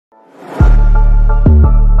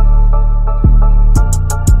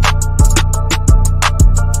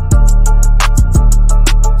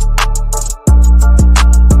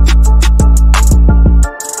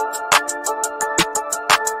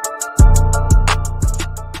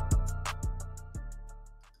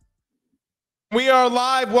We are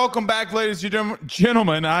live. Welcome back, ladies and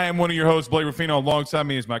gentlemen. I am one of your hosts, Blake Ruffino. Alongside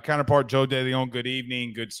me is my counterpart, Joe DeLeone. Good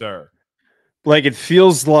evening, good sir. Blake, it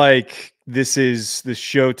feels like the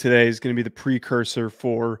show today is going to be the precursor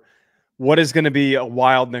for what is going to be a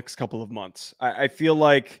wild next couple of months. I feel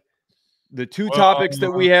like the two topics that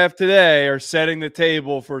we have today are setting the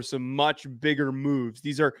table for some much bigger moves.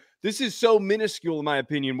 This is so minuscule, in my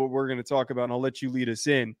opinion, what we're going to talk about, and I'll let you lead us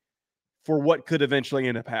in for what could eventually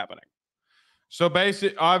end up happening. So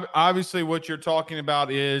basically, obviously what you're talking about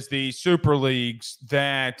is the Super Leagues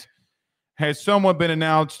that has somewhat been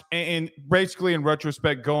announced and basically in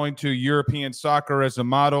retrospect going to European soccer as a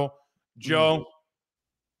model. Joe,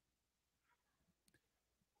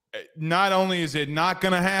 not only is it not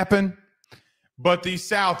going to happen, but the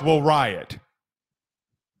South will riot.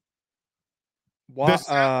 Why?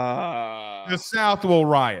 The South will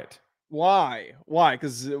riot. Why?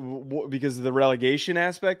 Because of the relegation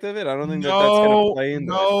aspect of it? I don't think that's going to play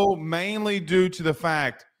into it. No, mainly due to the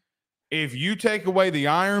fact if you take away the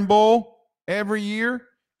Iron Bowl every year,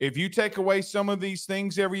 if you take away some of these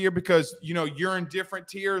things every year because, you know, you're in different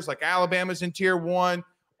tiers, like Alabama's in tier 1,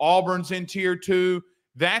 Auburn's in tier 2.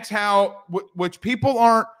 That's how, which people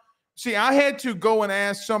aren't. See, I had to go and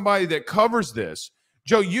ask somebody that covers this.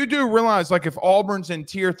 Joe, you do realize, like, if Auburn's in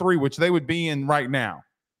tier 3, which they would be in right now.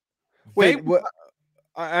 Wait, what?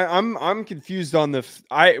 I'm confused on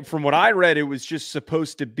from what I read, it was just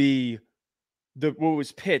supposed to be what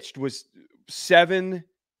was pitched was 7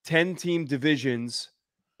 10-team divisions,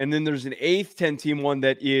 and then there's an 8th 10-team one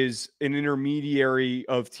that is an intermediary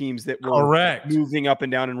of teams that were moving up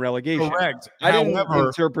and down in relegation. Correct. I didn't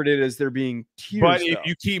interpret it as there being tiers. But if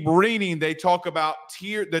you keep reading, they talk about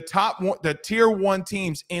the tier 1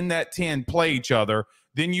 teams in that 10 play each other.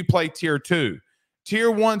 Then you play tier 2.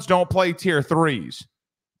 Tier 1s don't play tier 3s.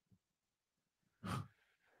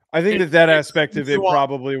 I think that aspect of it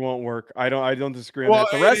probably won't work. I don't disagree on that.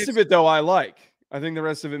 The rest of it, though, I like. I think the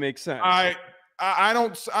rest of it makes sense. I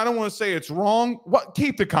don't want to say it's wrong.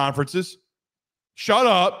 Keep the conferences. Shut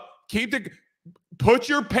up. Put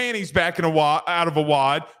your panties back out of a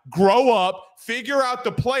wad. Grow up. Figure out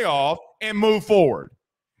the playoff and move forward.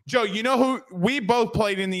 Joe, you know who we both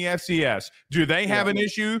played in the FCS? Do they have an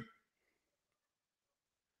issue?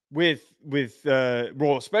 With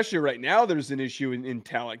especially right now, there's an issue in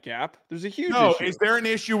talent gap. There's a huge issue. Is there an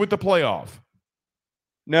issue with the playoff?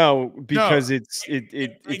 No, because it's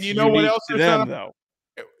you know what else to them, though.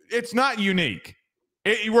 It's not unique.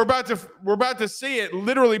 We're about to see it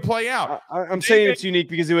literally play out. I'm saying it's unique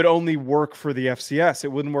because it would only work for the FCS. It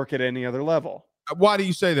wouldn't work at any other level. Why do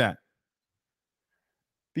you say that?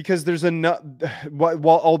 Because there's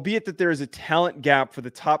albeit that there is a talent gap for the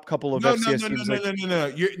top couple of FCS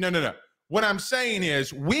teams. No. What I'm saying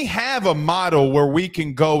is we have a model where we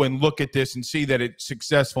can go and look at this and see that it's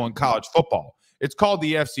successful in college football. It's called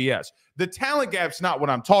the FCS. The talent gap's not what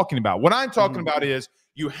I'm talking about. What I'm talking about is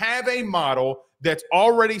you have a model that's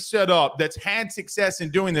already set up, that's had success in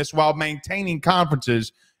doing this while maintaining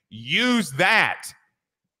conferences. Use that.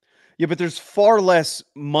 Yeah, but there's far less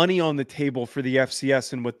money on the table for the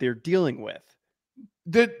FCS and what they're dealing with.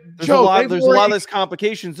 There's a lot less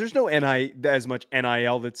complications. There's no as much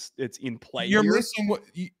NIL that's in play. You're missing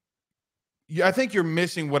I think you're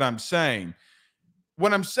missing what I'm saying.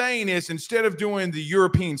 What I'm saying is instead of doing the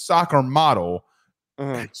European soccer model,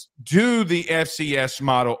 do the FCS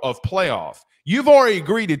model of playoff. You've already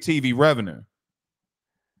agreed to TV revenue.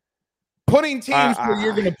 Putting teams where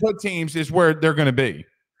you're going to put teams is where they're going to be.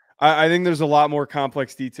 I think there's a lot more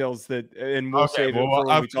complex details and we'll save it for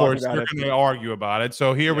when we talk about it. We're going to argue about it.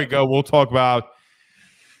 So here we go. We'll talk about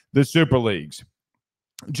the Super Leagues.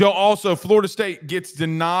 Joe, also, Florida State gets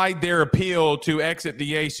denied their appeal to exit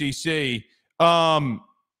the ACC.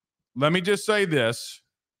 Let me just say this.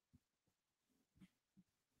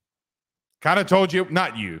 Kind of told you,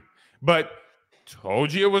 not you, but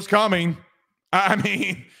told you it was coming. I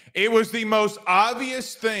mean, it was the most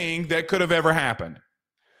obvious thing that could have ever happened.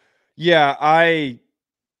 Yeah, I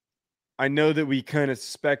know that we kind of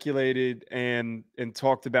speculated and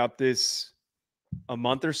talked about this a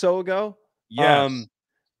month or so ago. Yes.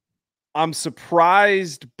 I'm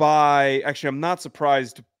surprised by – actually, I'm not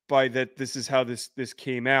surprised by that this is how this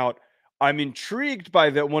came out. I'm intrigued by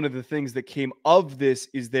that one of the things that came of this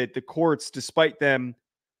is that the courts, despite them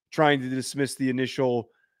trying to dismiss the initial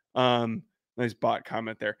nice bot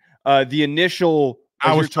comment there, the initial –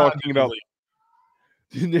 as you're talking about –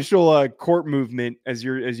 the initial court movement, as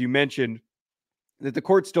you mentioned, that the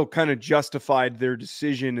court still kind of justified their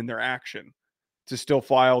decision and their action to still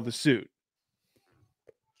file the suit.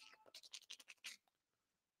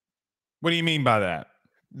 What do you mean by that?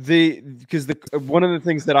 because one of the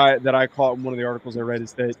things that I caught in one of the articles I read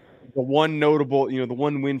is that the one notable, the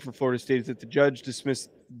one win for Florida State is that the judge dismissed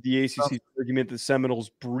the ACC's argument the Seminoles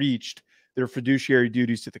breached their fiduciary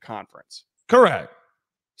duties to the conference. Correct.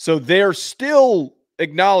 So they're still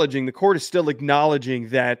acknowledging, the court is still acknowledging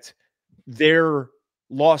that their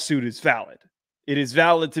lawsuit is valid. It is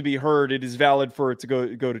valid to be heard. It is valid for it to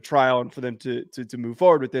go to trial and for them to move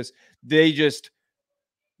forward with this. They just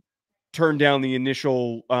turned down the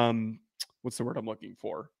initial what's the word I'm looking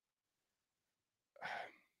for?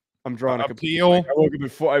 I'm drawing a appeal. I woke up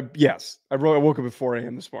before. I woke up at 4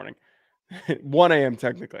 a.m. this morning, 1 a.m.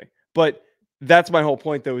 technically. But that's my whole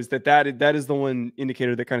point, though, is that is the one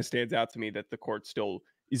indicator that kind of stands out to me that the court still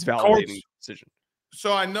is validating the decision.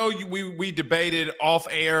 So I know we debated off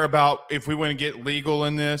air about if we want to get legal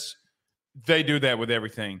in this. They do that with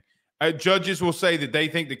everything. Judges will say that they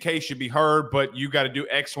think the case should be heard, but you got to do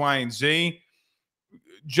X, Y, and Z.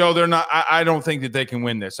 Joe, they're not. I don't think that they can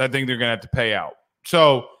win this. I think they're going to have to pay out.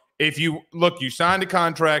 So if you signed a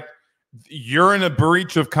contract, you're in a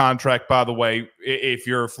breach of contract, by the way, if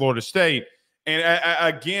you're Florida State. And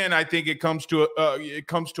again, I think it comes to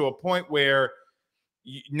a point where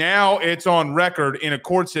now it's on record in a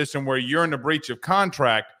court system where you're in a breach of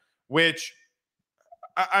contract, which,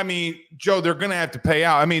 I mean, Joe, they're going to have to pay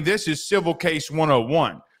out. I mean, this is civil case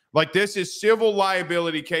 101. Like, this is civil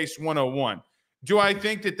liability case 101. Do I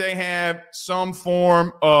think that they have some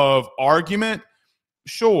form of argument?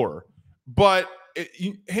 Sure. But,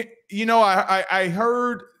 I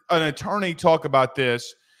heard an attorney talk about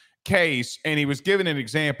this case, and he was giving an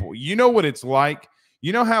example. You know what it's like?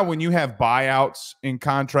 You know how when you have buyouts in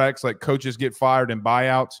contracts, like coaches get fired in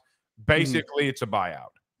buyouts, basically it's a buyout,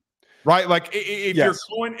 right? Like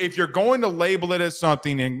if you're going to label it as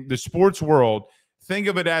something in the sports world, think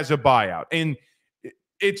of it as a buyout. And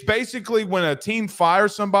it's basically when a team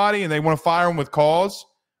fires somebody and they want to fire them with cause,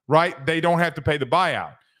 right? They don't have to pay the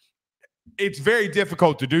buyout. It's very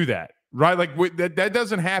difficult to do that, right? Like that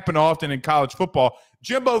doesn't happen often in college football.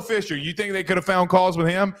 Jimbo Fisher, you think they could have found cause with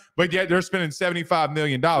him, but yet they're spending $75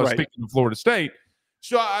 million, speaking of Florida State.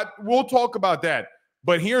 So we'll talk about that.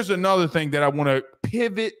 But here's another thing that I want to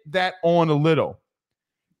pivot that on a little.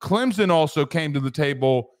 Clemson also came to the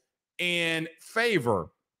table in favor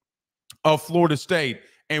of Florida State,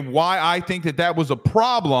 and why I think that was a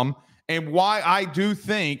problem, and why I do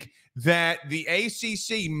think that the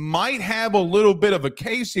ACC might have a little bit of a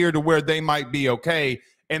case here to where they might be okay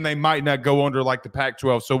and they might not go under like the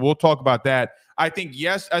Pac-12. So we'll talk about that. I think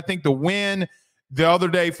the win the other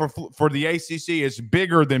day for the ACC is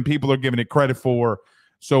bigger than people are giving it credit for.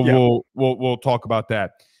 So we'll talk about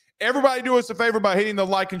that. Everybody do us a favor by hitting the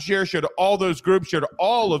like and share to all those groups, share to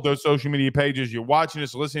all of those social media pages. You're watching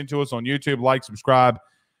us, listening to us on YouTube. Like, subscribe,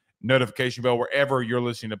 notification bell, wherever you're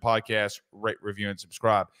listening to podcasts, rate, review, and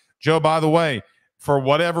subscribe. Joe, by the way, for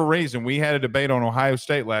whatever reason, we had a debate on Ohio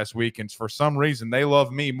State last week, and for some reason, they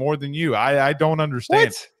love me more than you. I don't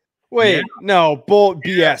understand. What? Wait, no,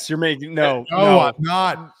 BS. You're making no. I'm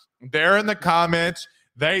not. They're in the comments.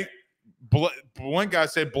 One guy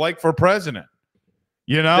said Blake for president.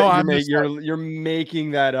 You're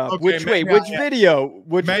making that up. Okay, which video?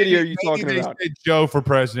 Which video are you talking about? Said Joe for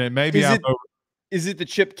president. Maybe is it the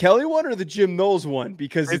Chip Kelly one or the Jim Knowles one?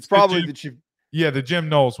 Because it's probably the Chip. Yeah, the Jim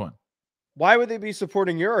Knowles one. Why would they be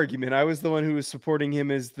supporting your argument? I was the one who was supporting him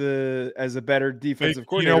as a better defensive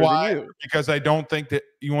coordinator than you. Because I don't think that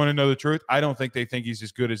 – you want to know the truth? I don't think they think he's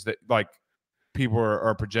as good as that. Like, people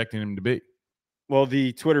are projecting him to be. Well,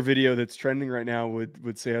 the Twitter video that's trending right now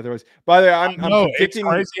would say otherwise. By the way, I'm predicting – it's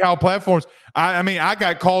crazy how platforms – I mean, I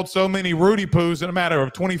got called so many Rudy poos in a matter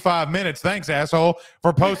of 25 minutes. Thanks, asshole,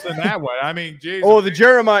 for posting that one. I mean, geez. Oh, the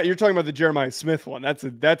Jeremiah – you're talking about the Jeremiah Smith one.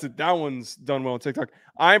 That one's done well on TikTok.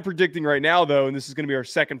 I'm predicting right now, though, and this is going to be our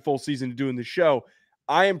second full season doing the show,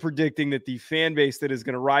 I am predicting that the fan base that is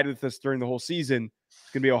going to ride with us during the whole season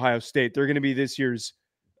is going to be Ohio State. They're going to be this year's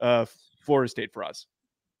Florida State for us.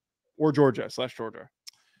 Or Georgia.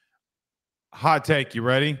 Hot take. You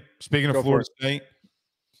ready? Speaking of Florida State,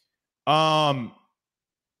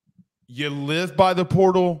 you live by the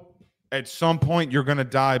portal. At some point, you're going to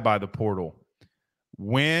die by the portal.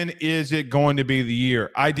 When is it going to be the year?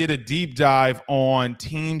 I did a deep dive on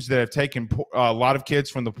teams that have taken a lot of kids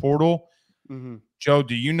from the portal. Mm-hmm. Joe,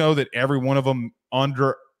 do you know that every one of them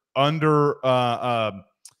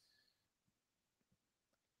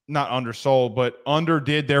not undersold, but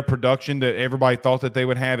underdid their production that everybody thought that they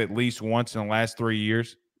would have at least once in the last 3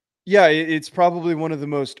 years? Yeah, it's probably one of the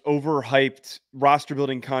most overhyped roster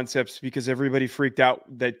building concepts because everybody freaked out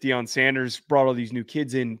that Deion Sanders brought all these new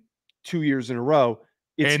kids in 2 years in a row.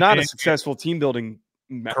 It's not a successful team building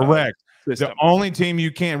Correct. System. The only team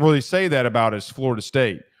you can't really say that about is Florida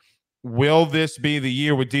State. Will this be the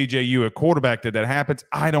year with DJU at quarterback that happens?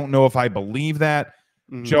 I don't know if I believe that.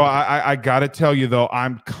 Joe, I got to tell you, though,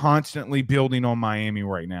 I'm constantly building on Miami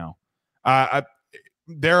right now.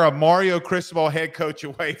 They're a Mario Cristobal head coach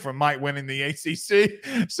away from might winning the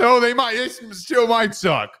ACC, so they still might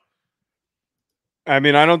suck. I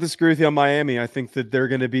mean, I don't disagree with you on Miami. I think that there's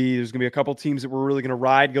going to be a couple teams that we're really going to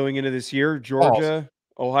ride going into this year. Georgia,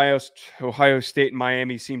 Ohio State, and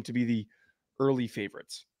Miami seem to be the early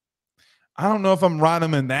favorites. I don't know if I'm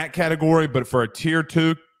riding them in that category, but for a tier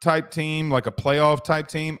 2 type team, like a playoff type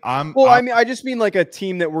team, I just mean like a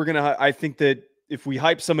team that we're gonna. I think that if we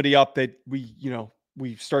hype somebody up, that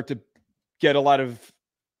we start to get a lot of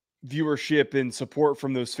viewership and support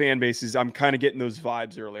from those fan bases. I'm kind of getting those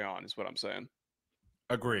vibes early on, is what I'm saying.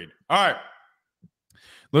 Agreed. All right,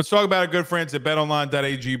 let's talk about our good friends at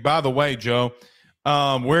BetOnline.ag. By the way, Joe,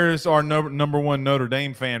 where's our number one Notre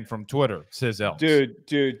Dame fan from Twitter? Says Elks. Dude,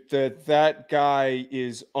 that guy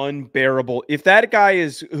is unbearable. If that guy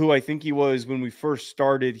is who I think he was when we first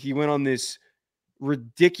started, he went on this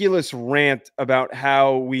ridiculous rant about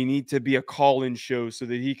how we need to be a call-in show so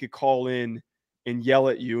that he could call in and yell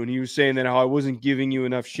at you. And he was saying that how I wasn't giving you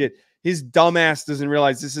enough shit. His dumbass doesn't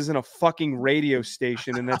realize this isn't a fucking radio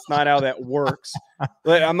station, and that's not how that works.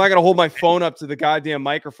 Like, I'm not going to hold my phone up to the goddamn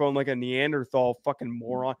microphone like a Neanderthal fucking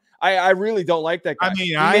moron. I really don't like that guy. I mean,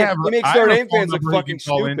 he makes Notre Dame fans look fucking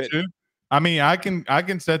stupid. I mean, I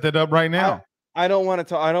can set that up right now. I don't want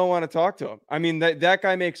to talk to him. I mean, that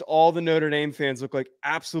guy makes all the Notre Dame fans look like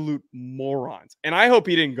absolute morons. And I hope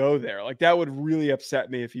he didn't go there. Like, that would really upset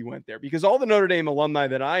me if he went there, because all the Notre Dame alumni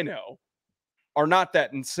that I know are not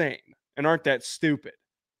that insane and aren't that stupid.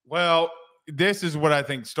 Well, this is what I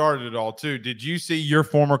think started it all too. Did you see your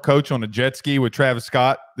former coach on a jet ski with Travis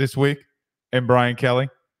Scott this week and Brian Kelly?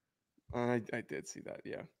 I did see that.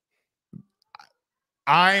 Yeah.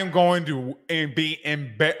 I am going to be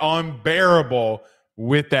unbearable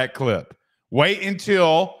with that clip. Wait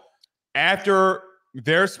until after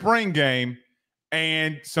their spring game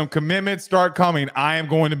and some commitments start coming. I am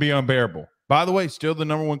going to be unbearable. By the way, still the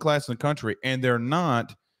number one class in the country, and they're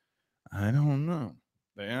not. I don't know.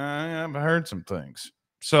 I've heard some things.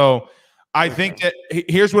 So I think that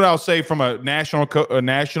here's what I'll say from a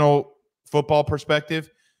national football perspective.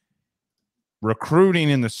 Recruiting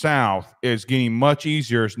in the South is getting much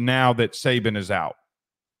easier now that Saban is out.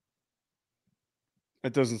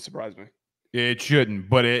 That doesn't surprise me. It shouldn't,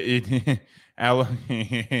 but it's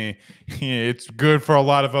good for a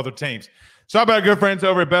lot of other teams. So how about our good friends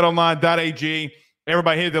over at BetOnline.ag?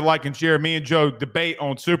 Everybody hit the like and share. Me and Joe debate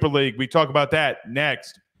on Super League. We talk about that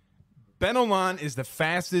next. BetOnline is the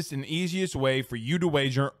fastest and easiest way for you to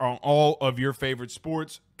wager on all of your favorite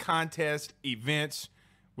sports, contests, events,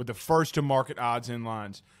 with the first-to-market odds and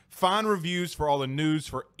lines. Find reviews for all the news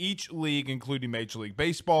for each league, including Major League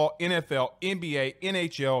Baseball, NFL, NBA,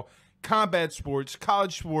 NHL, combat sports,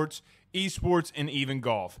 college sports, esports, and even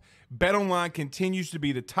golf. BetOnline continues to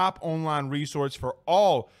be the top online resource for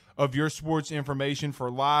all of your sports information for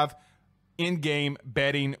live in-game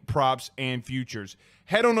betting, props, and futures.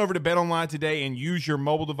 Head on over to BetOnline today and use your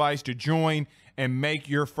mobile device to join and make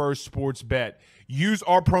your first sports bet. Use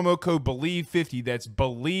our promo code BELIEVE50, that's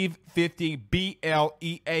BELIEVE50,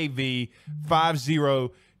 BLEAV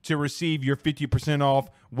 50, to receive your 50% off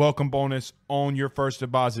welcome bonus on your first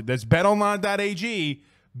deposit. That's betonline.ag,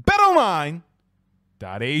 betonline.ag.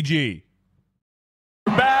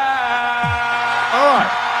 Back. All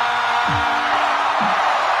right.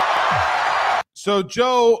 So,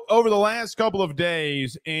 Joe, over the last couple of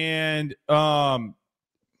days, and how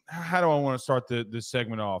do I want to start this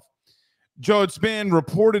segment off? Joe, it's been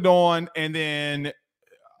reported on, and then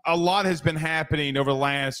a lot has been happening over the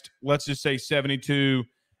last, let's just say, 72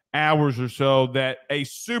 hours or so, that a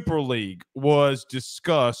Super League was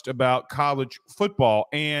discussed about college football,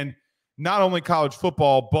 and not only college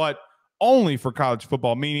football, but only for college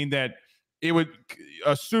football, meaning that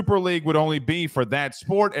a Super League would only be for that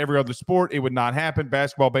sport. Every other sport, it would not happen.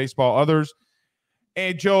 Basketball, baseball, others.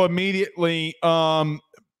 And Joe immediately, I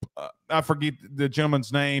forget the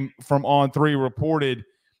gentleman's name from On3, reported,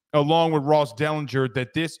 along with Ross Dellinger,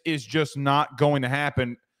 that this is just not going to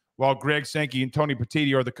happen while Greg Sankey and Tony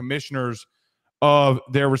Pettiti are the commissioners of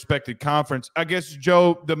their respected conference. I guess,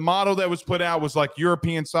 Joe, the model that was put out was like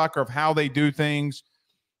European soccer of how they do things.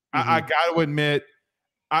 Mm-hmm. I got to admit,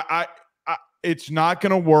 it's not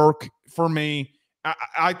going to work for me.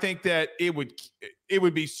 I think that it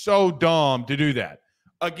would be so dumb to do that.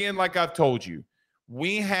 Again, like I've told you,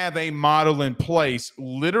 we have a model in place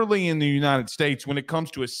literally in the United States when it comes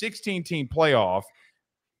to a 16-team playoff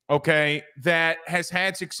okay, that has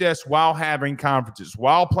had success while having conferences,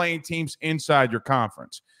 while playing teams inside your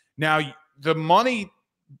conference. Now, the money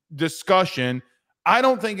discussion, I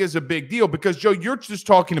don't think is a big deal because, Joe, you're just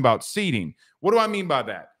talking about seeding. What do I mean by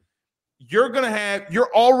that? You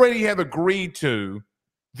already have agreed to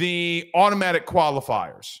the automatic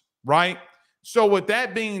qualifiers, right? So with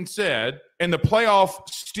that being said, and the playoff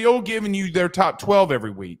still giving you their top 12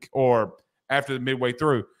 every week or after the midway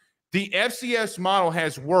through, the FCS model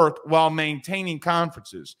has worked while maintaining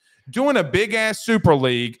conferences. Doing a big-ass Super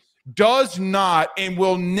League does not and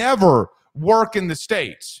will never work in the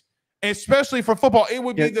States, especially for football. It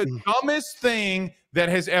would be the dumbest thing that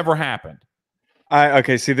has ever happened.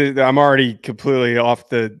 Okay, see, I'm already completely off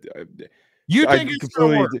the. You think it's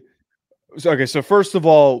completely? Okay, so first of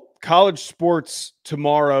all, College Sports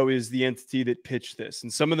Tomorrow is the entity that pitched this,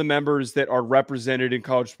 and some of the members that are represented in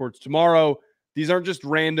College Sports Tomorrow, these aren't just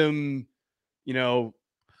random,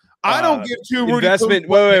 I don't give two investment.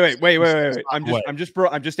 Wait. I'm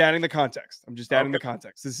just adding the context. I'm just adding the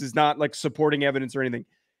context. This is not like supporting evidence or anything.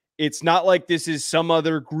 It's not like this is some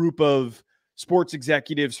other group of sports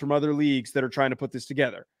executives from other leagues that are trying to put this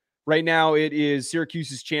together. Right now, it is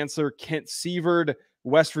Syracuse's Chancellor Kent Sieverd,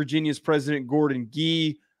 West Virginia's President Gordon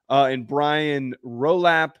Gee, and Brian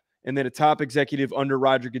Rolap, and then a top executive under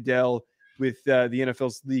Roger Goodell with the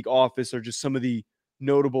NFL's league office are just some of the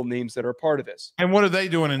notable names that are part of this. And what are they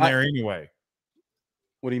doing in there anyway?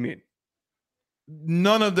 What do you mean?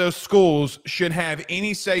 None of those schools should have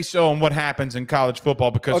any say-so on what happens in college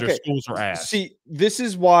football because their schools are ass. See, this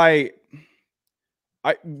is why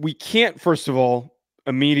we can't, first of all,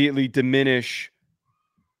 immediately diminish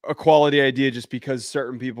a quality idea just because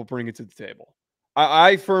certain people bring it to the table.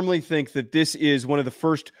 I firmly think that this is one of the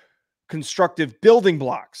first constructive building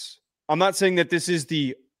blocks. I'm not saying that this is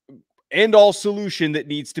the end-all solution that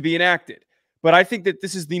needs to be enacted, but I think that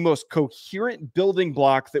this is the most coherent building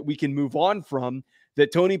block that we can move on from,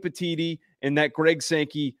 that Tony Pettiti and that Greg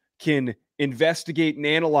Sankey can investigate and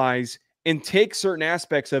analyze and take certain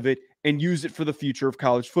aspects of it and use it for the future of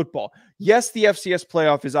college football. Yes, the FCS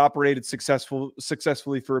playoff has operated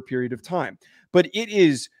successfully for a period of time, but it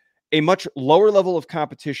is a much lower level of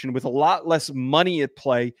competition with a lot less money at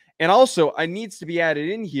play. And also, it needs to be added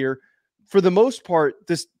in here, for the most part,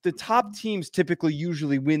 the top teams typically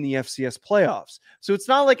usually win the FCS playoffs. So it's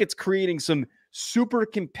not like it's creating some super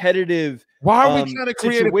competitive Why are we trying to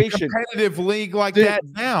create a competitive league like that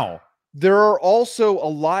now? There are also a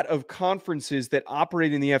lot of conferences that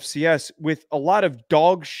operate in the FCS with a lot of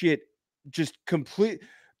dog shit, just complete.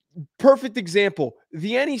 Perfect example.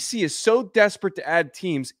 The NEC is so desperate to add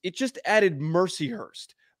teams, it just added Mercyhurst.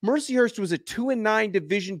 Mercyhurst was a 2-9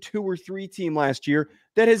 Division II or III team last year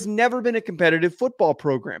that has never been a competitive football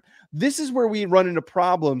program. This is where we run into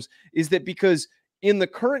problems, is that because in the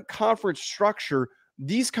current conference structure,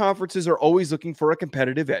 these conferences are always looking for a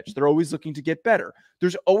competitive edge. They're always looking to get better.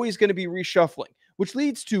 There's always going to be reshuffling, which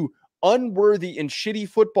leads to unworthy and shitty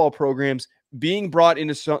football programs being brought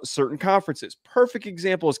into certain conferences. Perfect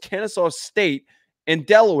example is Kennesaw State and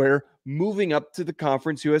Delaware moving up to the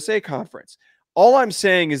Conference USA conference. All I'm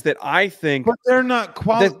saying is that I think, but they're not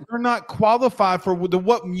qualified for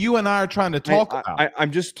what you and I are trying to talk about.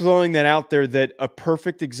 I'm just throwing that out there, that a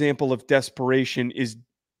perfect example of desperation is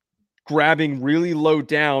grabbing really low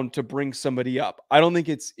down to bring somebody up. I don't think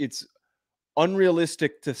it's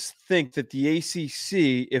unrealistic to think that the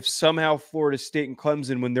ACC, if somehow Florida State and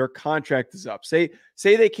Clemson, when their contract is up, say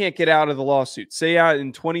they can't get out of the lawsuit, say out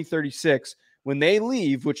in 2036, when they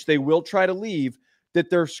leave, which they will try to leave, that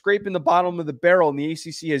they're scraping the bottom of the barrel and the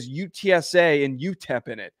ACC has UTSA and UTEP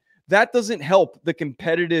in it. That doesn't help the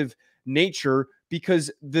competitive nature, because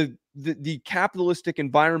the capitalistic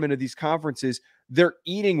environment of these conferences, they're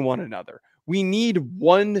eating one another. We need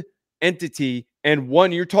one entity, and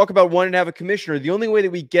you're talking about wanting to have a commissioner. The only way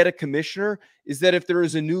that we get a commissioner is that if there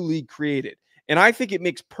is a new league created. And I think it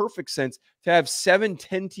makes perfect sense to have 7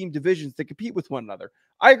 10-team divisions that compete with one another.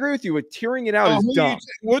 I agree with you. Tearing it out is dumb.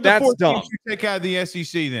 That's dumb. You take out of the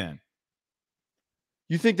SEC then?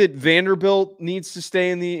 You think that Vanderbilt needs to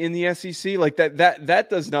stay in the SEC? Like that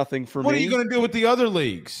does nothing for me. What are you going to do with the other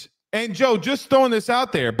leagues? And Joe, just throwing this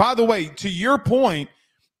out there, by the way, to your point,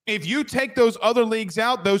 if you take those other leagues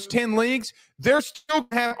out, those 10 leagues, they're still going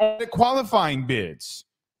to have all the qualifying bids.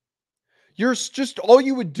 All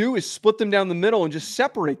you would do is split them down the middle and just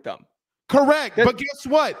separate them. Correct. But guess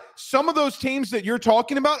what? Some of those teams that you're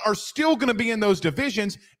talking about are still going to be in those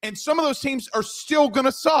divisions, and some of those teams are still going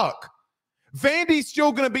to suck. Vandy's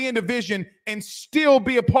still going to be in division and still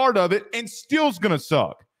be a part of it, and still's going to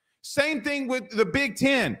suck. Same thing with the Big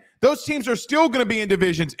Ten. Those teams are still going to be in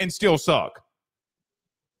divisions and still suck.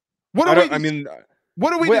 What I do don't. we? I mean,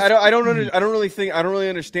 what do we? wait, I don't really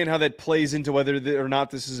understand how that plays into whether or not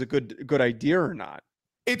this is a good idea or not.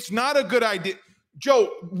 It's not a good idea,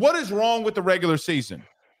 Joe. What is wrong with the regular season?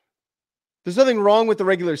 There's nothing wrong with the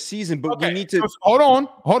regular season, but we need to hold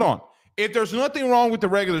on. If there's nothing wrong with the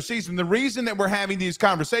regular season, the reason that we're having these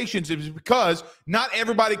conversations is because not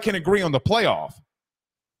everybody can agree on the playoff.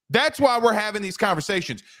 That's why we're having these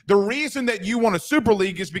conversations. The reason that you want a Super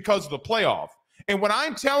League is because of the playoff. And what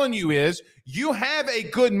I'm telling you is you have a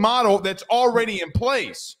good model that's already in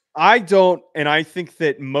place. I don't, and I think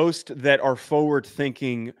that most that are forward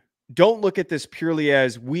thinking don't look at this purely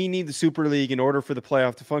as we need the Super League in order for the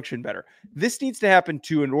playoff to function better. This needs to happen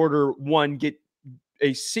to, in order, one, get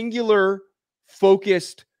a singular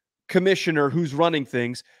focused commissioner who's running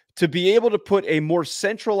things to be able to put a more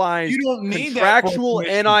centralized contractual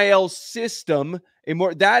NIL system.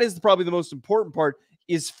 That is probably the most important part,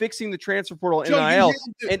 is fixing the transfer portal NIL.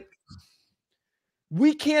 And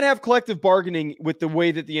we can't have collective bargaining with the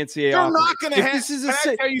way that the NCAA operates. Not going to have. This is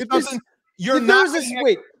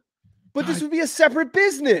this would be a separate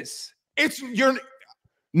business. It's your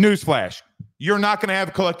newsflash. You're not going to have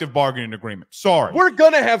a collective bargaining agreement. Sorry. We're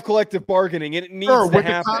going to have collective bargaining, and it needs to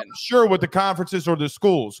happen. With the conferences or the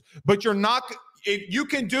schools, but you're not. You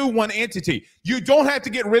can do one entity. You don't have to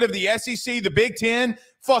get rid of the SEC, the Big Ten,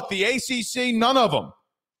 fuck the ACC, none of them.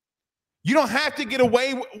 You don't have to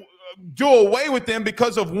do away with them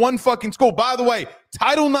because of one fucking school. By the way,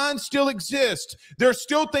 Title IX still exists. There's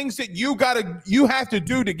still things that you have to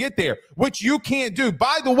do to get there, which you can't do.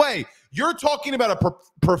 By the way, you're talking about a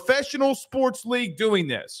professional sports league doing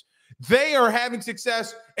this. They are having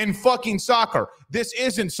success in fucking soccer. This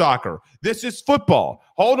isn't soccer. This is football.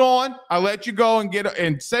 Hold on. I'll let you go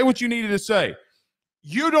and say what you needed to say.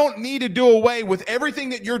 You don't need to do away with everything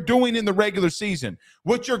that you're doing in the regular season.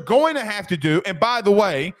 What you're going to have to do, and by the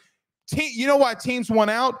way, you know why teams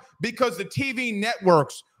went out? Because the TV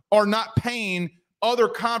networks are not paying other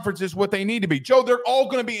conferences what they need to be. Joe, they're all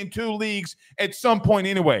going to be in two leagues at some point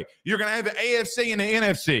anyway. You're going to have the AFC and the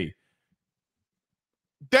NFC.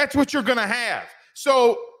 That's what you're going to have.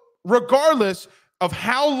 So regardless of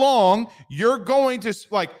how long you're going to,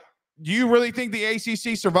 do you really think the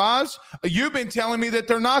ACC survives? You've been telling me that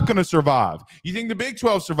they're not going to survive. You think the Big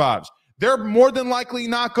 12 survives? They're more than likely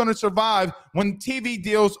not going to survive when TV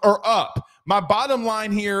deals are up. My bottom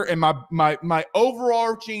line here and my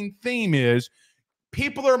overarching theme is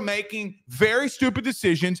people are making very stupid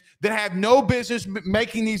decisions that have no business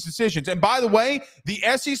making these decisions. And by the way, the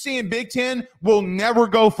SEC and Big Ten will never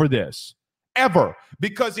go for this, ever,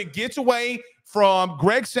 because it gets away from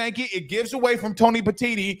Greg Sankey. It gives away from Tony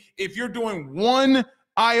Pettiti if you're doing one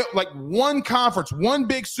conference, one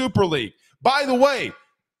big Super League. By the way,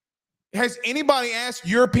 has anybody asked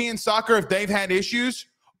European soccer if they've had issues?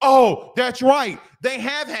 Oh, that's right. They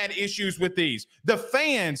have had issues with these. The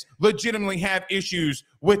fans legitimately have issues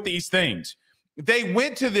with these things. They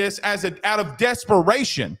went to this out of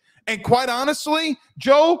desperation. And quite honestly,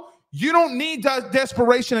 Joe, you don't need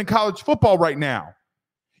desperation in college football right now.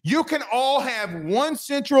 You can all have one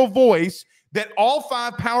central voice that all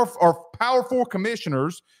five Power 4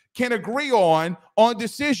 commissioners can agree on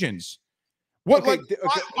decisions. Why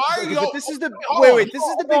are y'all? This is the wait. This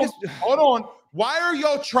is the biggest. Hold on. Why are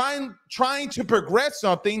y'all trying to progress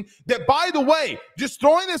something that, by the way, just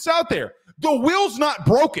throwing this out there, the wheel's not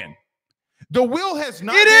broken. The wheel has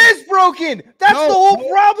not. It is broken. That's the whole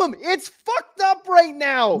problem. It's fucked up right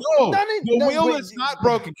now. No, the wheel is not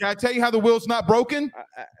broken. Can I tell you how the wheel's not broken?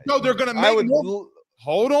 No, they're going to make more.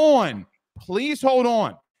 Hold on. Please hold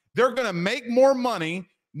on. They're going to make more money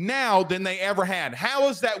now than they ever had. How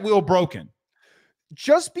is that wheel broken?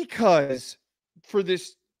 Just because for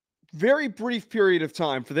this very brief period of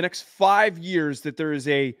time, for the next 5 years, that there is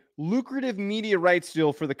a lucrative media rights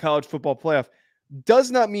deal for the college football playoff does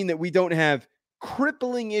not mean that we don't have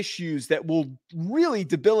crippling issues that will really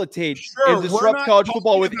debilitate and disrupt college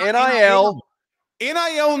football with NIL.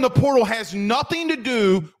 NIL in the portal has nothing to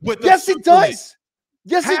do with the Yes, it does.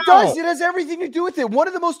 Yes, How? It does. It has everything to do with it. One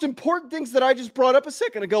of the most important things that I just brought up a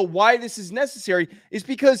second ago, why this is necessary, is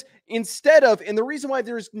because instead of, and the reason why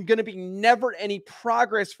there's going to be never any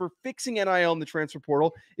progress for fixing NIL in the transfer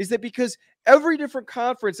portal is that because every different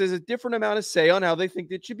conference has a different amount of say on how they think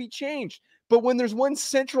it should be changed. But when there's one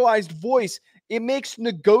centralized voice, it makes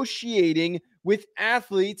negotiating with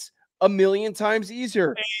athletes a million times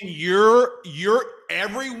easier. And you're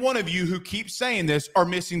every one of you who keeps saying this are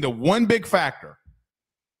missing the one big factor.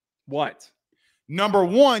 What? Number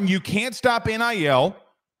one, you can't stop NIL.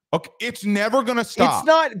 Okay, it's never going to stop. It's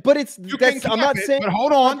not, but I'm not saying but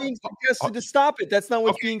hold on. being suggested to stop it. That's not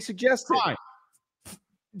what's being suggested. Fine.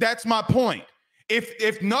 That's my point.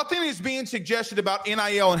 If nothing is being suggested about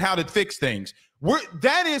NIL and how to fix things,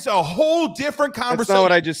 that is a whole different conversation. That's not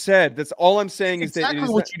what I just said. That's all I'm saying. Is that exactly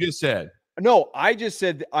what you just said. No, I just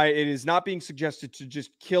said it is not being suggested to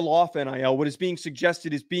just kill off NIL. What is being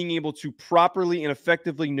suggested is being able to properly and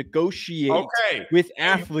effectively negotiate with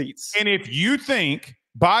athletes. And if you think,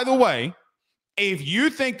 by the way, if you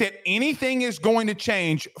think that anything is going to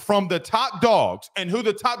change from the top dogs and who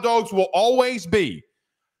the top dogs will always be,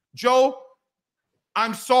 Joe,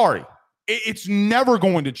 I'm sorry. It's never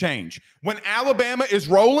going to change. When Alabama is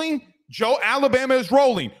rolling, Alabama is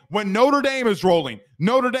rolling. When Notre Dame is rolling,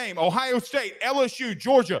 Notre Dame, Ohio State, LSU,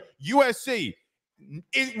 Georgia, USC,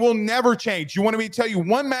 it will never change. You want me to tell you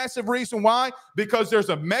one massive reason why? Because there's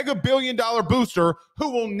a mega billion-dollar booster who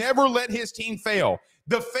will never let his team fail.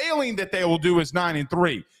 The failing that they will do is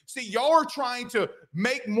 9-3. See, y'all are trying to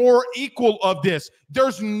make more equal of this.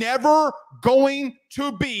 There's never going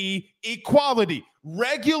to be equality.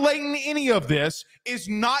 Regulating any of this is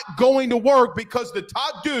not going to work because the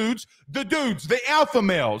top dudes, the alpha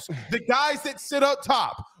males, the guys that sit up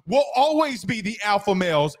top will always be the alpha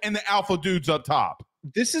males and the alpha dudes up top.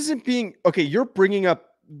 This isn't being – okay, you're bringing up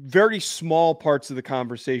very small parts of the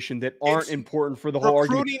conversation that aren't important for the whole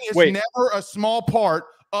argument. Recruiting is never a small part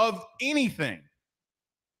of anything.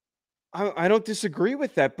 I don't disagree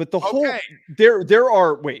with that, but the whole there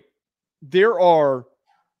are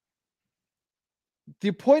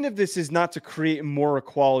the point of this is not to create more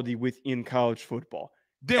equality within college football.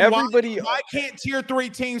 Then why can't tier 3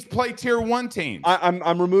 teams play tier 1 teams?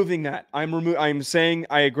 I'm removing that. I'm saying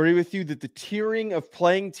I agree with you that the tiering of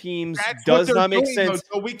playing teams does not make sense.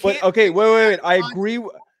 So we can't wait. I agree.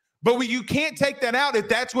 But you can't take that out if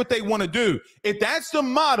that's what they want to do. If that's the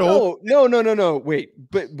model. No. Wait.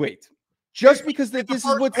 Just because this is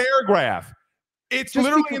what paragraph. It's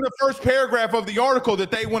literally in the first paragraph of the article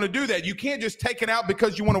that they want to do that. You can't just take it out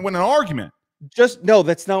because you want to win an argument. No,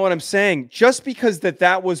 that's not what I'm saying. Just because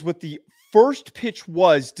that was what the first pitch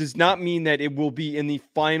was does not mean that it will be in the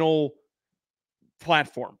final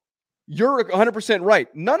platform. You're 100% right.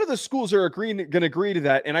 None of the schools are going to agree to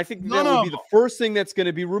that, and I think that would be the first thing that's going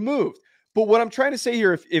to be removed. But what I'm trying to say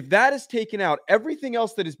here, if that is taken out, everything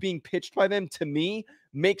else that is being pitched by them, to me,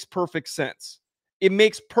 makes perfect sense. It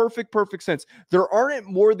makes perfect sense. There aren't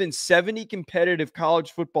more than 70 competitive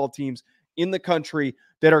college football teams in the country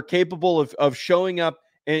that are capable of showing up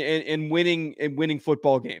and winning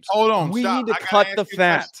football games. Hold on. We need to cut the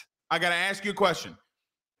fat. I got to ask you a question.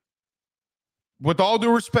 With all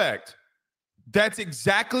due respect, that's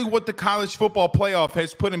exactly what the college football playoff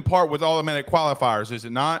has put in part with automatic qualifiers, is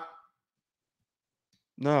it not?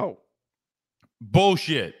 No.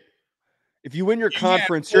 Bullshit. If you win your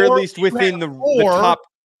conference, you're at least within the top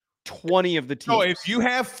 20 of the teams. So if you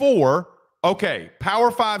have 4, Power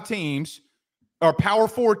 5 teams or Power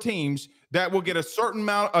 4 teams that will get a certain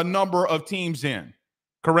number of teams in,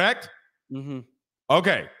 correct? Mm-hmm.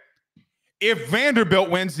 Okay. If Vanderbilt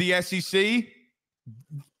wins the SEC,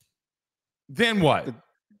 then what?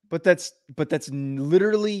 But that's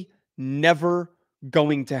literally never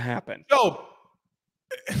going to happen. No.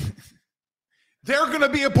 They're going to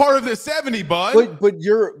be a part of the 70, bud. But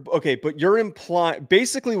you're implying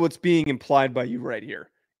basically what's being implied by you right here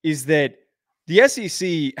is that the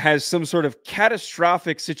SEC has some sort of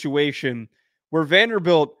catastrophic situation where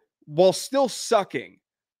Vanderbilt, while still sucking,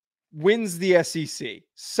 wins the SEC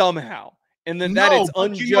somehow. And then that it's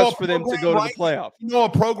unjust for them to go to the playoff. You know a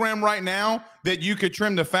program right now that you could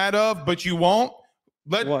trim the fat of, but you won't?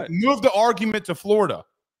 Move the argument to Florida.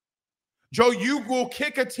 Joe, you will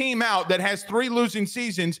kick a team out that has 3 losing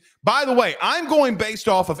seasons. By the way, I'm going based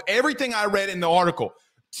off of everything I read in the article.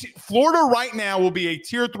 Florida right now will be a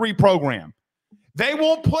tier 3 program. They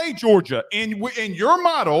won't play Georgia in your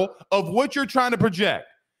model of what you're trying to project.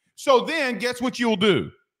 So then guess what you'll do?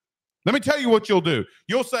 Let me tell you what you'll do.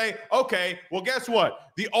 You'll say, okay, well, guess what?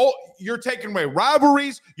 You're taking away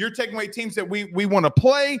rivalries. You're taking away teams that we want to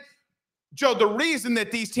play. Joe, the reason that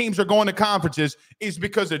these teams are going to conferences is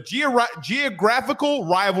because of geographical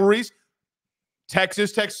rivalries.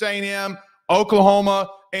 Texas A&M, Oklahoma,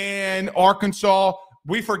 and Arkansas.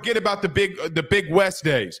 We forget about the Big West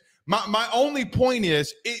days. My only point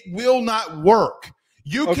is it will not work.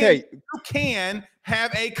 You can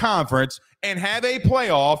have a conference and have a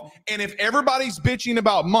playoff, and if everybody's bitching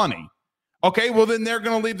about money, well, then they're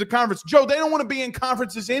going to leave the conference. Joe, they don't want to be in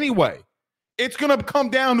conferences anyway. It's going to come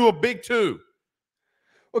down to a big 2.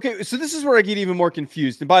 Okay, so this is where I get even more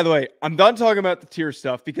confused. And by the way, I'm done talking about the tier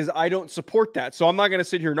stuff because I don't support that. So I'm not going to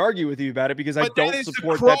sit here and argue with you about it because I don't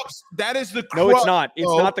support that. That is the crux. No, it's not. It's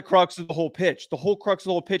not the crux of the whole pitch. The whole crux of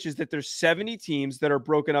the whole pitch is that there's 70 teams that are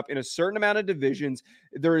broken up in a certain amount of divisions.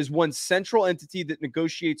 There is one central entity that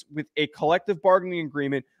negotiates with a collective bargaining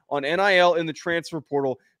agreement on NIL in the transfer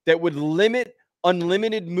portal that would limit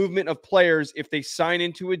unlimited movement of players if they sign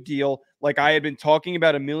into a deal, like I had been talking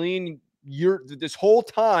about this whole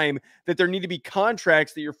time, that there need to be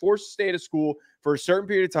contracts that you're forced to stay at a school for a certain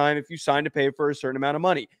period of time if you sign to pay for a certain amount of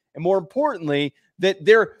money. And more importantly, that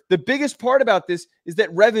the biggest part about this is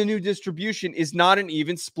that revenue distribution is not an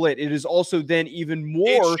even split. It is also then even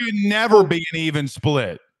more. It should never be an even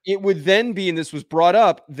split. It would then be, and this was brought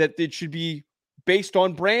up, that it should be based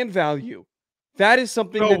on brand value. That is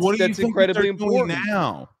something that's incredibly important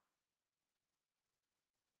now.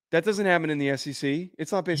 That doesn't happen in the SEC.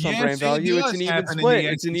 It's not based on brand value. It's an even split.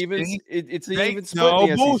 It's an even split in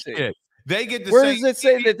the bullshit. SEC. They get the Where same. does it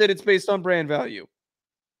say that it's based on brand value?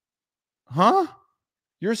 Huh?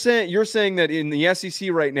 You're saying that in the SEC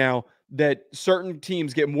right now that certain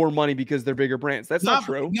teams get more money because they're bigger brands. That's not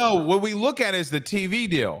true. No, what we look at is the TV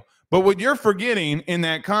deal. But what you're forgetting in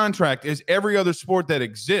that contract is every other sport that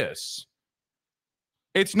exists.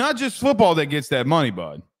 It's not just football that gets that money,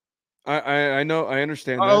 bud. I know. I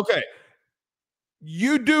understand that. Okay.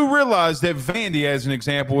 You do realize that Vandy, as an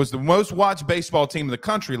example, was the most watched baseball team in the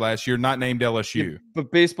country last year, not named LSU. Yeah,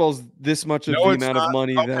 but baseball's this much of the amount of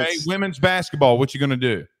money. Okay, women's basketball, what you going to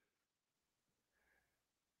do?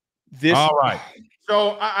 All right.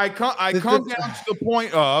 So I come down to the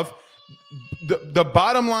point of the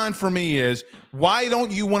bottom line for me is, why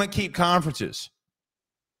don't you want to keep conferences?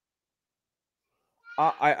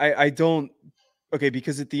 I don't. Okay,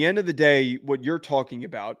 because at the end of the day, what you're talking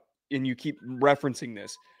about, and you keep referencing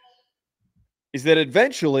this, is that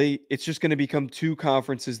eventually it's just going to become two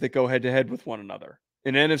conferences that go head to head with one another,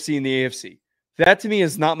 an NFC and the AFC. That to me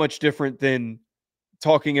is not much different than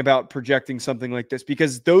talking about projecting something like this,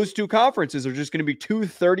 because those two conferences are just going to be two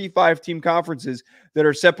 35-team conferences that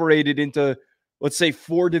are separated into, let's say,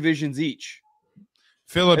 4 divisions each.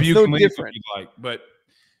 Philip, you can leave if you like, but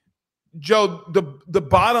Joe, the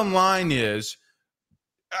bottom line is,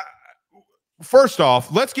 first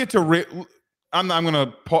off, let's get to I'm not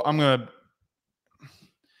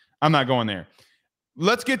going there.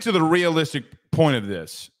 Let's get to the realistic point of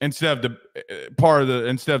this instead of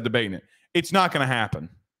debating it. It's not going to happen.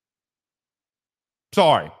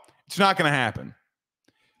 Sorry, it's not going to happen.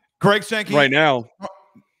 Greg Sankey, right now,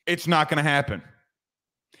 it's not going to happen.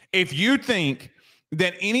 If you think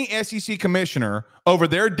that any SEC commissioner over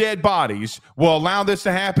their dead bodies will allow this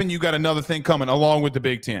to happen, you got another thing coming along with the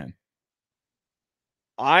Big Ten.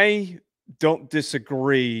 I don't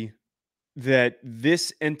disagree that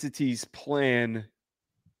this entity's plan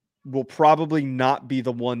will probably not be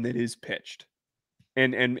the one that is pitched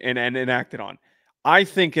and enacted on. I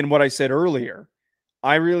think, in what I said earlier,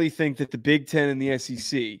 I really think that the Big Ten and the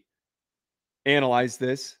SEC analyze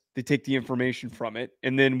this. They take the information from it,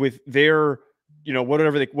 and then with their, what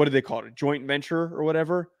do they call it, a joint venture or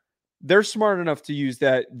whatever, they're smart enough to use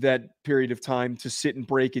that period of time to sit and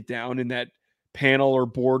break it down in that panel or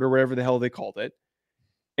board or whatever the hell they called it,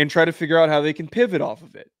 and try to figure out how they can pivot off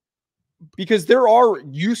of it. Because there are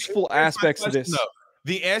useful aspects to this.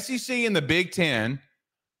 The SEC and the Big Ten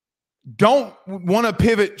don't want to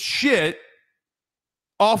pivot shit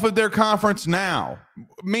off of their conference now.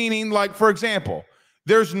 Meaning, like, for example,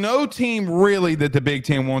 there's no team really that the Big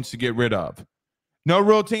Ten wants to get rid of. No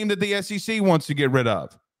real team that the SEC wants to get rid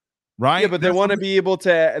of. Right? Yeah, but they want to be able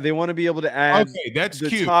to add that's the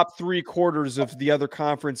cute. top 3/4 of the other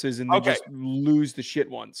conferences, and then just lose the shit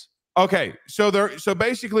ones. Okay. So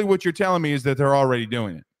basically what you're telling me is that they're already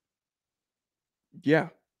doing it. Yeah.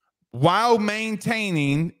 While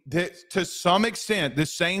maintaining that, to some extent, the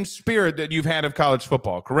same spirit that you've had of college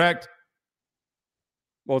football, correct?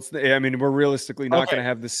 Well, we're realistically not going to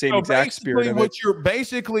have the same exact spirit of it.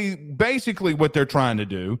 Basically what they're trying to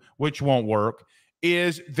do, which won't work,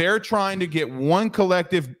 is they're trying to get one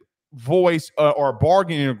collective voice or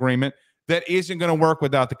bargaining agreement that isn't going to work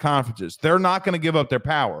without the conferences. They're not going to give up their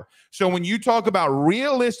power. So when you talk about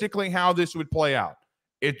realistically how this would play out,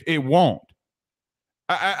 it won't.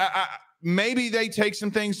 Maybe they take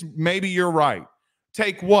some things. Maybe you're right.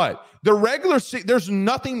 Take what? The regular season. There's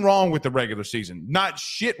nothing wrong with the regular season. Not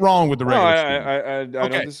shit wrong with the regular season. I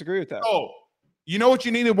don't disagree with that. So, you know what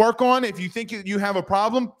you need to work on? If you think you have a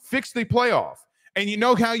problem, fix the playoff. And you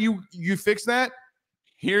know how you fix that?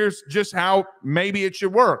 Here's just how maybe it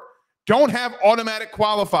should work. Don't have automatic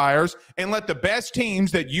qualifiers and let the best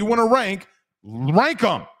teams that you want to rank Rank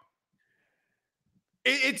them.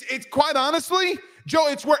 It's quite honestly, Joe,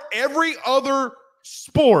 it's where every other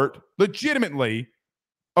sport legitimately,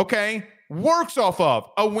 okay, works off of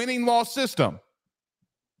a winning loss system.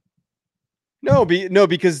 No,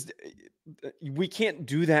 because we can't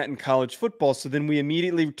do that in college football. So then we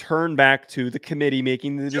immediately turn back to the committee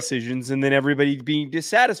making the decisions and then everybody being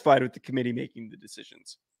dissatisfied with the committee making the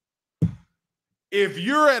decisions. If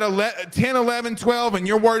you're at 10, 11, 12, and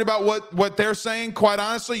you're worried about what they're saying, quite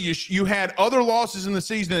honestly, you had other losses in the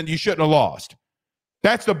season that you shouldn't have lost.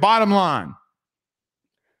 That's the bottom line.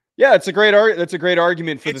 Yeah, it's a great that's a great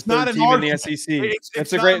argument for the third team in the SEC.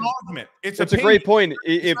 It's a great argument. It's a great point.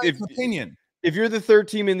 If opinion. If you're the third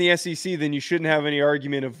team in the SEC, then you shouldn't have any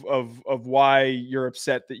argument of why you're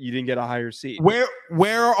upset that you didn't get a higher seed.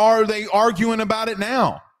 Where are they arguing about it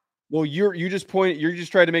now? Well, you're just trying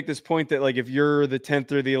to make this point that like if you're the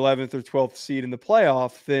 10th or the 11th or 12th seed in the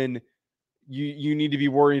playoff, then you need to be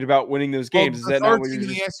worried about winning those games. Is that not what you're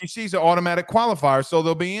the SEC is an automatic qualifier, so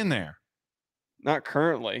they'll be in there. Not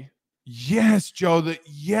currently. Yes, Joe.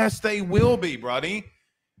 Yes, they will be, buddy.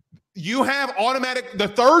 You have automatic. The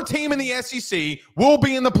third team in the SEC will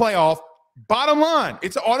be in the playoff. Bottom line,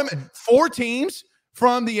 it's automatic. 4 teams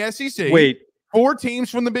from the SEC. Wait, 4 teams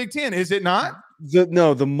from the Big Ten. Is it not?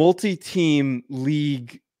 The multi-team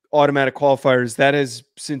league automatic qualifiers that has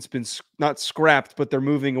since been not scrapped, but they're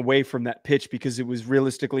moving away from that pitch because it was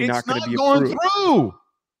realistically not going to be approved. Through.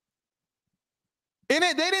 And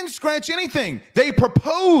they didn't scratch anything. They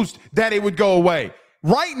proposed that it would go away.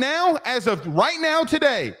 Right now, as of right now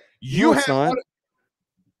today, you have.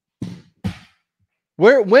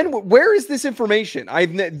 Where is this information?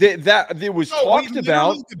 That it was talked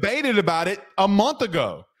about. We debated about it a month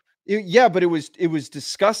ago. Yeah, but it was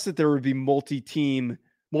discussed that there would be multi-team,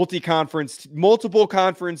 multi-conference, multiple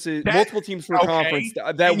conferences, multiple teams per conference.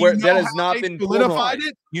 That has not been solidified.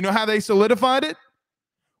 You know how they solidified it?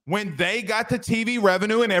 When they got the TV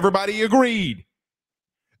revenue and everybody agreed.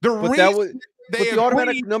 The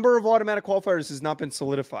automatic number of automatic qualifiers has not been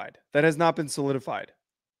solidified. That has not been solidified.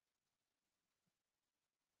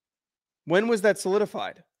 When was that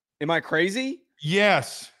solidified? Am I crazy?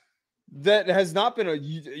 Yes. That has not been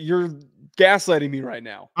you're gaslighting me right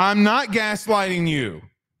now. I'm not gaslighting you.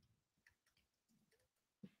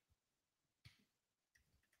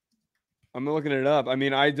 I'm looking it up. I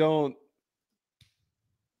mean, I don't.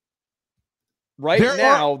 Right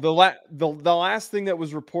now, the last thing that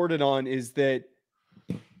was reported on is that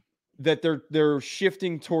they're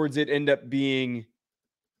shifting towards it end up being,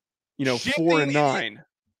 4 and 9.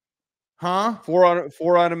 Huh?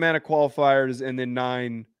 4 automatic qualifiers and then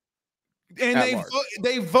 9. And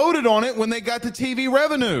they voted on it when they got the TV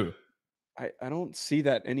revenue. I don't see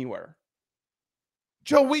that anywhere.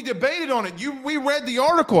 Joe, we debated on it. We read the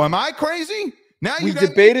article. Am I crazy? Now you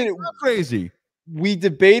debated it. Crazy. We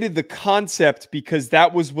debated the concept because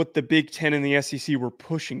that was what the Big Ten and the SEC were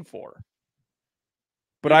pushing for.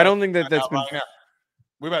 But I don't think that's been. Right now.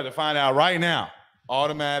 We're about to find out right now.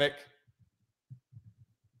 Automatic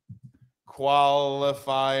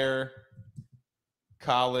qualifier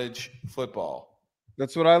college football.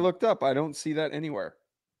 That's what I looked up. I don't see that anywhere.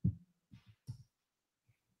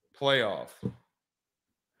 Playoff.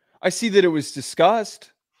 I see that it was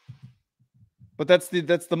discussed, but that's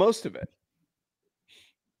the most of it.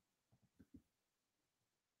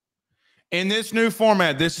 In this new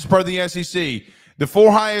format, this is per the SEC. The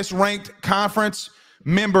 4 highest ranked conference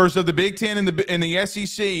members of the Big Ten and the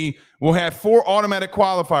SEC will have 4 automatic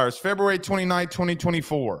qualifiers. February 29,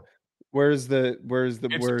 2024. Where's that?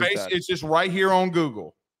 It's just right here on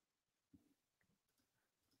Google.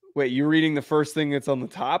 Wait, you're reading the first thing that's on the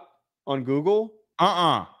top on Google?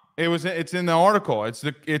 It's in the article. It's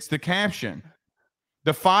the caption.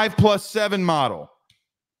 The 5+7 model.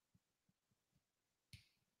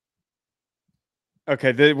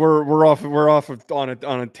 Okay, we're off on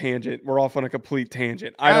a tangent. We're off on a complete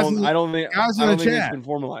tangent. I don't think it's been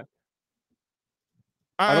formalized.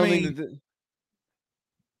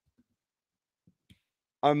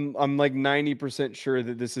 I'm like 90% sure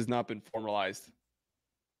that this has not been formalized.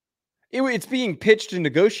 It's being pitched and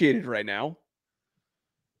negotiated right now.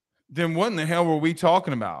 Then what in the hell were we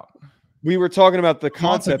talking about? We were talking about the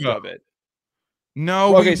concept of it.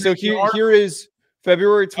 No. Okay, so here is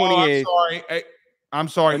February 28th. I'm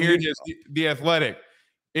sorry. Here it is. The Athletic.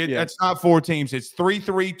 It's not 4 teams. It's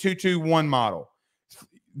 3-3-2-2-1 model.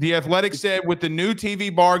 The Athletic said with the new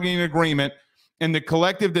TV bargaining agreement and the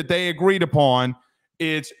collective that they agreed upon,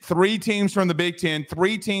 it's 3 teams from the Big Ten,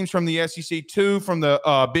 3 teams from the SEC, 2 from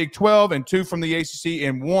the Big 12, and 2 from the ACC,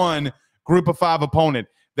 and 1 group of 5 opponent.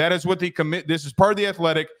 That is what this is part of the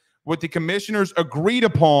Athletic. what the commissioners agreed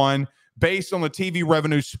upon based on the TV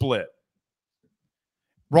revenue split.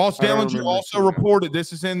 Ross Dellinger also reported,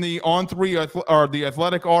 this is in the the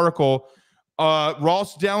Athletic article,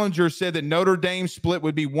 Ross Dellinger said that Notre Dame split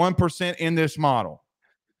would be 1% in this model.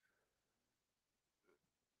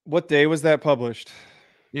 What day was that published?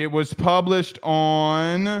 It was published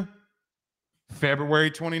on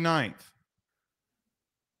February 29th.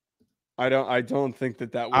 I don't think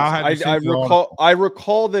that was. I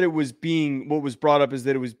recall that it was what was brought up is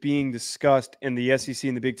that it was being discussed, and the SEC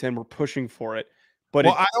and the Big Ten were pushing for it. But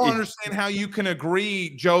I don't understand how you can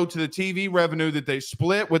agree, Joe, to the TV revenue that they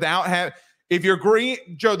split without having. If you're agreeing,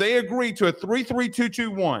 Joe, they agreed to a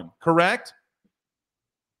 3-3-2-2-1, correct?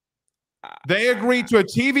 They agreed to a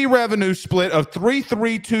TV revenue split of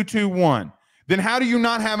 3-3-2-2-1. Then how do you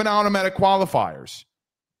not have an automatic qualifiers?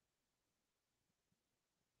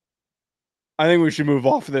 I think we should move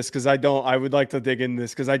off of this because I would like to dig in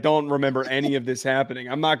this because I don't remember any of this happening.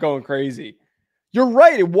 I'm not going crazy. You're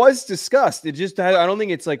right. It was discussed. It just, I don't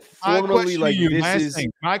think it's like formally like this is.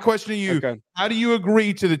 My question to you, okay. How do you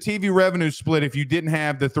agree to the TV revenue split if you didn't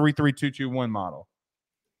have the 3-3-2-2-1 model?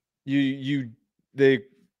 They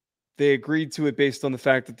agreed to it based on the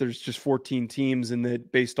fact that there's just 14 teams and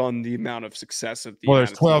that based on the amount of success of the Well,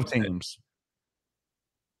 there's 12 teams.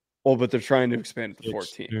 Well, but they're trying to expand it to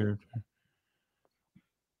 14.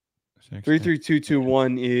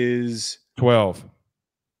 3-3-2-2-1 is 12.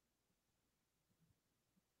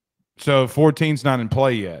 So 14's not in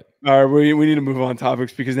play yet. All right, we need to move on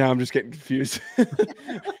topics because now I'm just getting confused.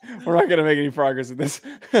 We're not going to make any progress with this.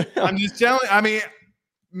 I'm just telling. I mean,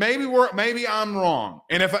 maybe I'm wrong.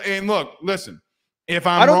 And look, listen. If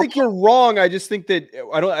I don't think you're wrong. I just think that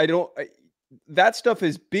that stuff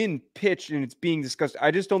has been pitched and it's being discussed. I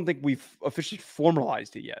just don't think we've officially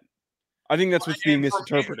formalized it yet. I think that's what's being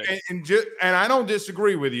misinterpreted. And I don't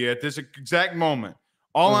disagree with you at this exact moment.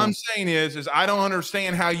 All I'm saying is I don't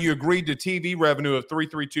understand how you agreed to TV revenue of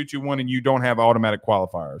 3-3-2-2-1 and you don't have automatic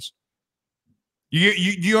qualifiers.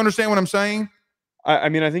 You understand what I'm saying? I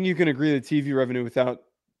mean, I think you can agree to TV revenue without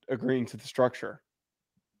agreeing to the structure.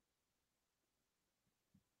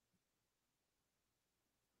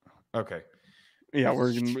 Okay. Yeah,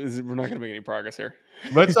 we're not going to make any progress here.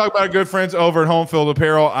 Let's talk about our good friends over at Home Field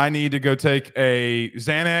Apparel. I need to go take a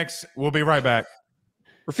Xanax. We'll be right back.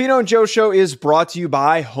 Ruffino and Joe Show is brought to you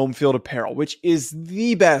by Home Field Apparel, which is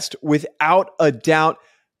the best, without a doubt,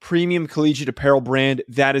 premium collegiate apparel brand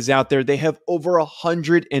that is out there. They have over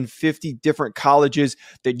 150 different colleges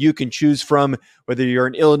that you can choose from, whether you're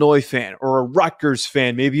an Illinois fan or a Rutgers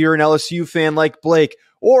fan, maybe you're an LSU fan like Blake,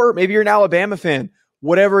 or maybe you're an Alabama fan.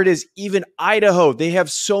 Whatever it is, even Idaho, they have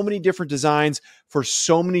so many different designs for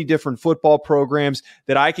so many different football programs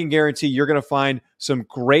that I can guarantee you're going to find some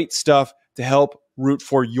great stuff to help root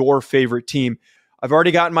for your favorite team. I've already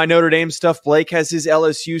gotten my Notre Dame stuff. Blake has his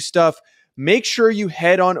LSU stuff. Make sure you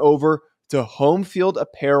head on over to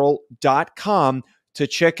homefieldapparel.com to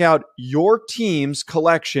check out your team's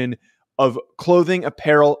collection of clothing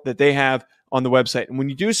apparel that they have on the website. And when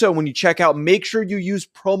you do so, when you check out, make sure you use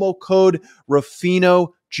promo code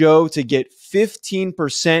RuffinoJoe to get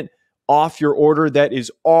 15% off your order. That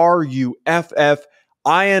is RUFFINO,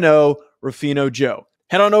 Ruffino Joe.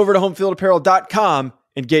 Head on over to homefieldapparel.com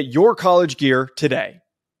and get your college gear today.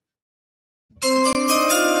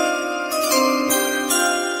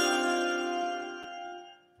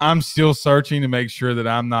 I'm still searching to make sure that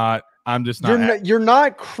I'm just not. You're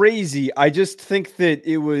not crazy. I just think that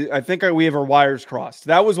I think we have our wires crossed.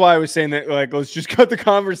 That was why I was saying that. Like, let's just cut the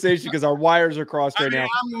conversation because our wires are crossed right now.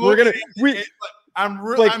 I'm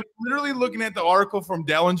literally looking at the article from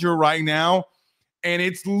Dellinger right now, and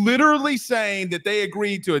it's literally saying that they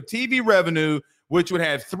agreed to a TV revenue which would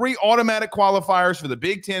have 3 automatic qualifiers for the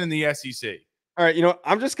Big Ten and the SEC. All right,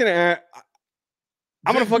 I'm just gonna.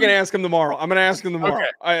 I'm going to fucking ask him tomorrow. I'm going to ask him tomorrow. Okay.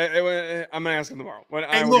 I'm going to ask him tomorrow.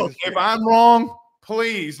 Look, if I'm wrong,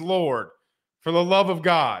 please, Lord, for the love of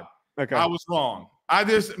God, okay. I was wrong.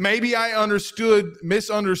 Maybe I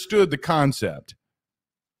misunderstood the concept.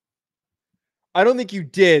 I don't think you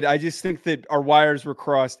did. I just think that our wires were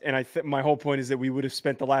crossed. And my whole point is that we would have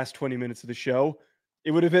spent the last 20 minutes of the show. It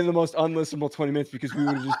would have been the most unlistenable 20 minutes because we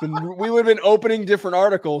would have been opening different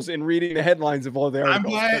articles and reading the headlines of all the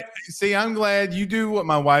articles. I'm glad you do what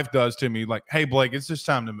my wife does to me. Like, hey, Blake, it's just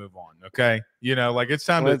time to move on. Okay. It's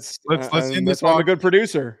time let's end this. I'm a good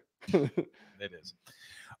producer. It is.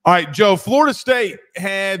 All right, Joe, Florida State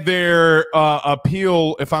had their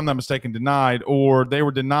appeal, if I'm not mistaken, denied, or they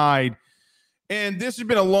were denied. And this has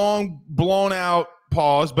been a long, blown out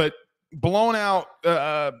pause, but blown out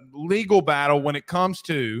legal battle when it comes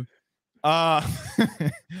to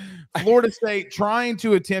Florida State trying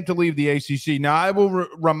to attempt to leave the ACC. Now, I will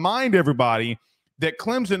remind everybody that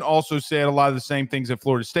Clemson also said a lot of the same things that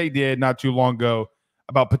Florida State did not too long ago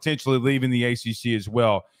about potentially leaving the ACC as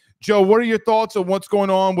well. Joe, what are your thoughts on what's going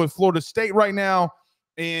on with Florida State right now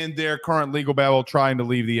in their current legal battle trying to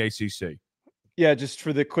leave the ACC? Yeah, just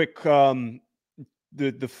for the quick,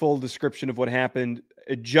 the full description of what happened.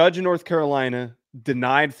 A judge in North Carolina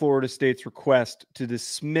denied Florida State's request to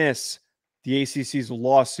dismiss the ACC's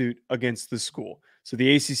lawsuit against the school. So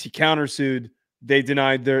the ACC countersued. They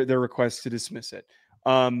denied their request to dismiss it.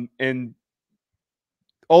 And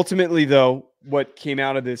ultimately, though, what came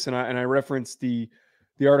out of this, and I referenced the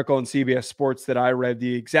article on CBS Sports that I read,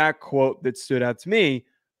 the exact quote that stood out to me,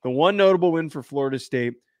 the one notable win for Florida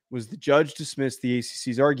State was the judge dismissed the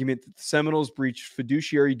ACC's argument that the Seminoles breached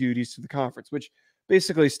fiduciary duties to the conference, which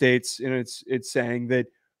basically states, and it's saying that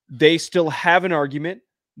they still have an argument,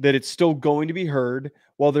 that it's still going to be heard,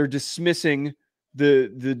 while they're dismissing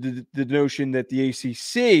the notion that the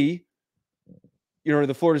ACC,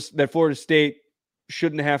 that Florida State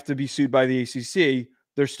shouldn't have to be sued by the ACC.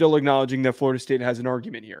 They're still acknowledging that Florida State has an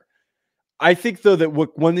argument here. I think, though, that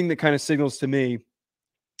one thing that kind of signals to me,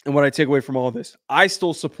 and what I take away from all of this, I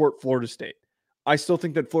still support Florida State. I still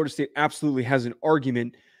think that Florida State absolutely has an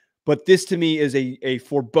argument, but this to me is a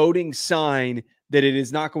foreboding sign that it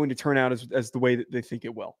is not going to turn out as the way that they think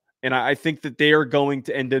it will. And I think that they are going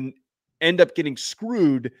to end up getting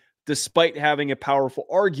screwed despite having a powerful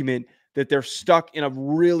argument, that they're stuck in a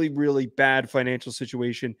really, really bad financial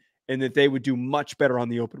situation and that they would do much better on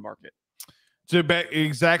the open market. So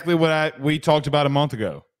exactly what we talked about a month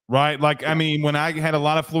ago, right? Like, I mean, when I had a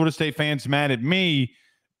lot of Florida State fans mad at me,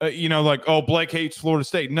 like, oh, Blake hates Florida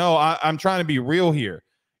State. No, I'm trying to be real here.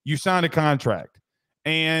 You signed a contract.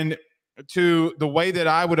 And to the way that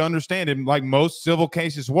I would understand it, like most civil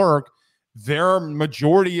cases work, there are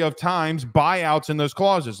majority of times buyouts in those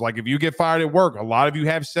clauses. Like if you get fired at work, a lot of you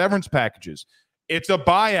have severance packages. It's a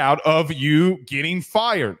buyout of you getting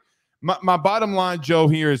fired. My bottom line, Joe,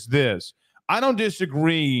 here is this. I don't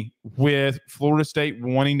disagree with Florida State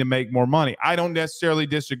wanting to make more money. I don't necessarily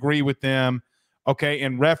disagree with them, okay,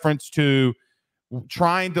 in reference to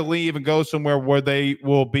trying to leave and go somewhere where they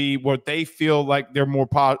will be, where they feel like they're more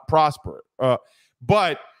prosperous.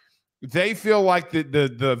 But they feel like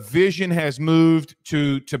the vision has moved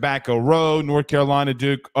to Tobacco Road, North Carolina,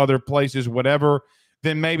 Duke, other places, whatever,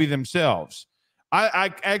 than maybe themselves.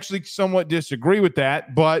 I actually somewhat disagree with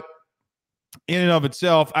that, but in and of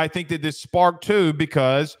itself, I think that this sparked too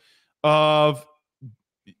because of,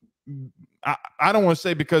 I don't want to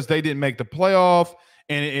say because they didn't make the playoff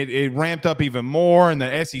and it ramped up even more and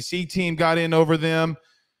the SEC team got in over them.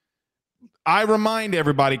 I remind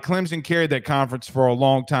everybody, Clemson carried that conference for a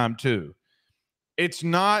long time too. It's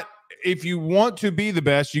not, if you want to be the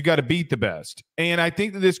best, you got to beat the best. And I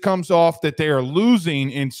think that this comes off that they are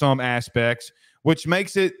losing in some aspects, which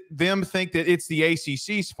makes them think that it's the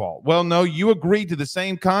ACC's fault. Well, no, you agreed to the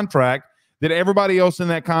same contract that everybody else in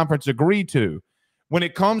that conference agreed to. When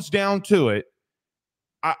it comes down to it,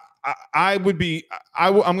 I'm going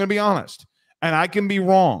to be honest, and I can be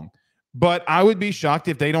wrong, but I would be shocked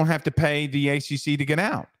if they don't have to pay the ACC to get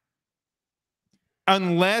out.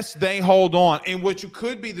 Unless they hold on. And what you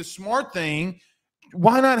could be the smart thing,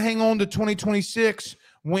 why not hang on to 2026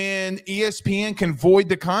 when ESPN can void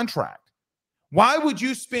the contract? Why would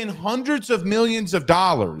you spend hundreds of millions of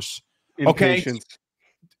dollars? Impatience.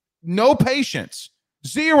 Okay. No patience.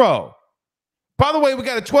 Zero. By the way, we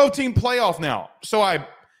got a 12-team playoff now. So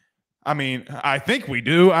I think we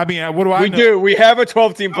do. I mean, what do I know? We do. We have a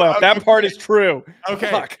 12-team playoff. That part is true.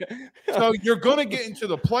 Okay. So you're going to get into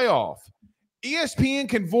the playoff. ESPN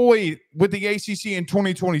can void with the ACC in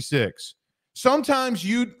 2026. Sometimes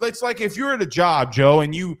it's like if you're at a job, Joe,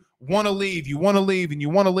 and you want to leave,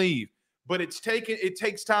 but it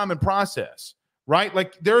takes time and process, right?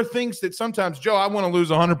 Like there are things that sometimes, Joe, I want to lose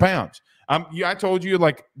 100 pounds. I told you,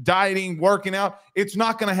 like dieting, working out, it's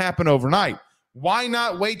not going to happen overnight. Why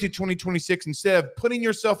not wait to 2026 instead of putting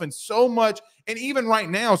yourself in so much, and even right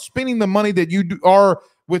now, spending the money that you are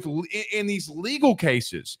with in these legal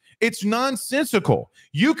cases? It's nonsensical.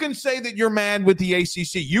 You can say that you're mad with the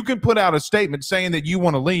ACC. You can put out a statement saying that you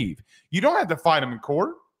want to leave. You don't have to fight them in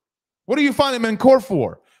court. What do you fight them in court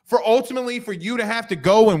for? For ultimately for you to have to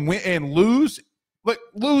go and win and lose? Like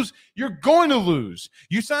lose, you're going to lose.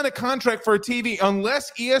 You signed a contract for a TV.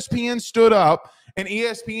 Unless ESPN stood up and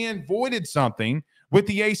ESPN voided something with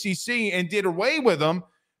the ACC and did away with them,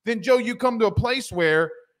 then Joe, you come to a place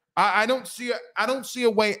where I don't see a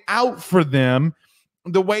way out for them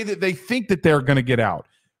the way that they think that they're going to get out.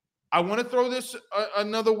 I want to throw this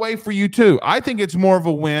another way for you too. I think it's more of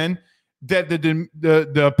a win that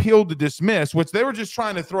the appeal to dismiss, which they were just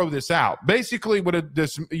trying to throw this out. Basically, what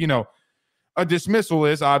a dismissal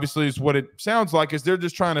is, obviously, is what it sounds like, is they're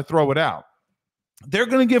just trying to throw it out. They're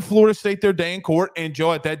going to give Florida State their day in court, and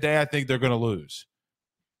Joe, at that day, I think they're going to lose.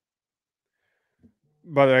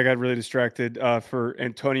 By the way, I got really distracted for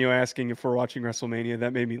Antonio asking if we're watching WrestleMania.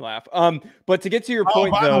 That made me laugh. But to get to your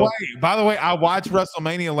point, though. By the way, I watched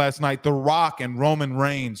WrestleMania last night. The Rock and Roman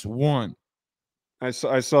Reigns won. I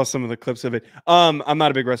saw some of the clips of it. I'm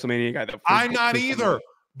not a big WrestleMania guy, though. I'm not either.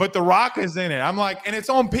 But The Rock is in it. I'm like, and it's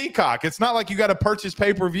on Peacock. It's not like you got to purchase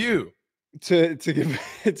pay-per-view. To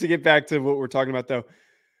get back to what we're talking about, though.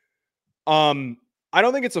 I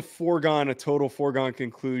don't think it's a total foregone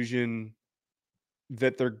conclusion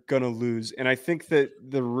that they're gonna lose, and I think that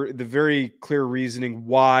the very clear reasoning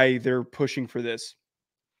why they're pushing for this,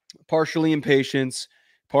 partially impatience,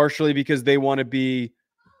 partially because they want to be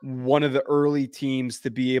one of the early teams to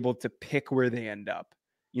be able to pick where they end up.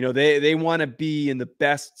 You know, they want to be in the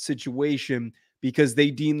best situation because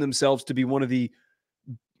they deem themselves to be one of the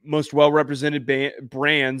most well-represented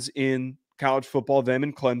brands in college football, them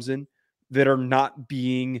and Clemson, that are not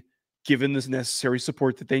being given this necessary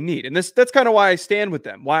support that they need. And that's kind of why I stand with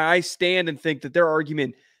them, why I stand and think that their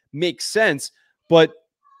argument makes sense. But,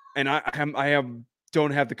 and I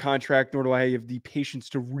don't have the contract, nor do I have the patience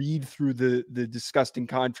to read through the disgusting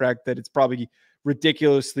contract that it's probably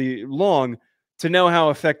ridiculously long to know how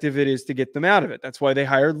effective it is to get them out of it. That's why they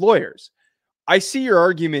hired lawyers. I see your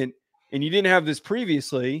argument, and you didn't have this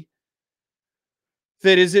previously,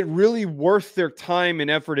 that is it really worth their time and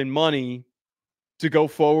effort and money to go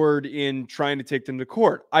forward in trying to take them to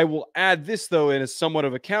court? I will add this, though, in a somewhat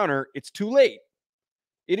of a counter. It's too late.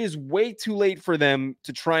 It is way too late for them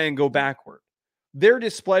to try and go backward. Their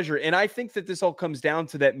displeasure, and I think that this all comes down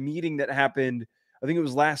to that meeting that happened, I think it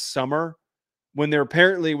was last summer, when there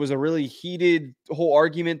apparently was a really heated whole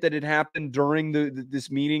argument that had happened during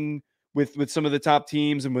this meeting with some of the top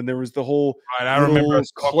teams, and when there was the whole remember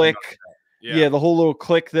click. Yeah, the whole little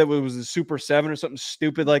click that was the Super 7 or something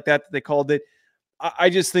stupid like that they called it. I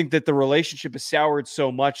just think that the relationship is soured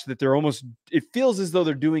so much that it feels as though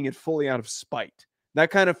they're doing it fully out of spite.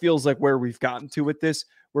 That kind of feels like where we've gotten to with this,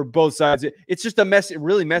 where both sides, it's just a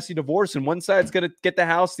really messy divorce, and one side's going to get the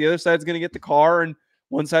house, the other side's going to get the car, and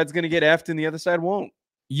one side's going to get effed and the other side won't.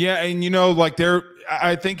 Yeah, and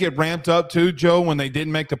I think it ramped up too, Joe, when they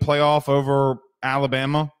didn't make the playoff over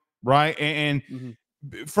Alabama, right? And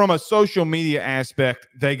from a social media aspect,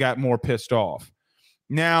 they got more pissed off.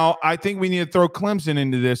 Now, I think we need to throw Clemson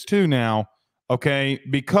into this too now, okay?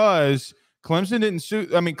 Because Clemson didn't sue.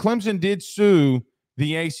 I mean, Clemson did sue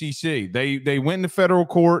the ACC. They went into federal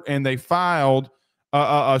court and they filed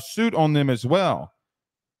a suit on them as well.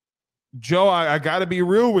 Joe, I got to be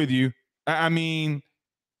real with you. I mean,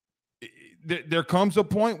 there comes a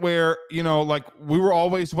point where, like we were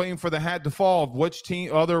always waiting for the hat to fall of which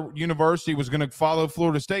other university was going to follow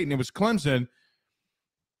Florida State, and it was Clemson.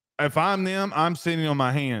 If I'm them, I'm sitting on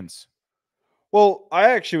my hands. Well, I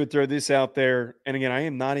actually would throw this out there. And again, I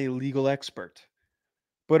am not a legal expert,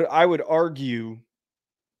 but I would argue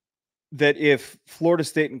that if Florida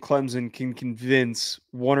State and Clemson can convince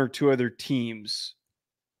one or two other teams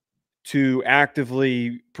to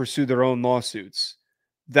actively pursue their own lawsuits,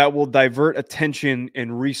 that will divert attention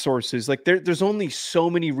and resources. Like there's only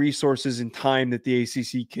so many resources and time that the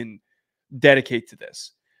ACC can dedicate to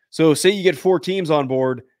this. So say you get 4 teams on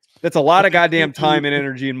board, that's a lot of goddamn time and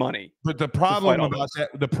energy and money. But the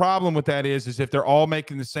problem with that is if they're all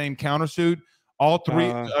making the same countersuit, all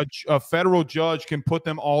three, a federal judge can put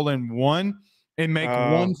them all in one and make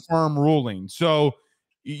one firm ruling. So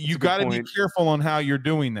you got to be careful on how you're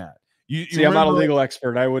doing that. See, I'm not a legal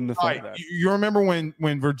expert. I wouldn't have thought of that. You remember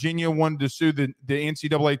when Virginia wanted to sue the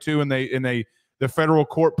NCAA too, and the federal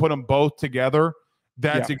court put them both together?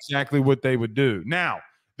 That's exactly what they would do. Now,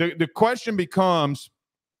 the question becomes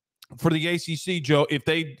for the ACC, Joe, if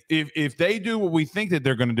they do what we think that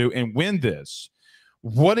they're going to do and win this,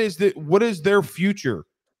 what is their future,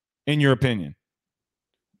 in your opinion?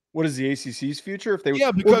 What is the ACC's future?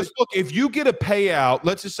 Because look, if you get a payout,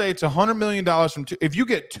 let's just say it's $100 million if you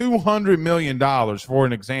get $200 million, for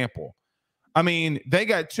an example, I mean, they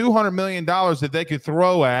got $200 million that they could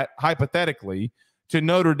throw at, hypothetically, to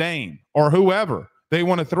Notre Dame or whoever they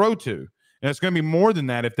want to throw to. And it's going to be more than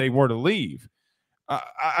that if they were to leave.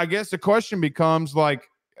 I guess the question becomes, like,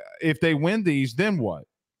 if they win these, then what?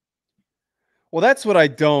 Well, that's what I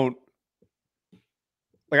don't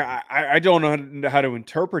like. I don't know how to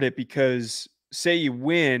interpret it, because say you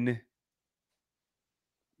win,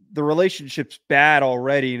 the relationship's bad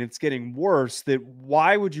already and it's getting worse, that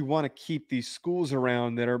why would you want to keep these schools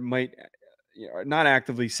around that might not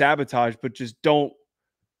actively sabotage, but just don't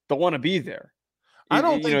want to be there? I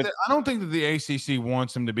don't think that the ACC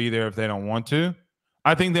wants them to be there if they don't want to.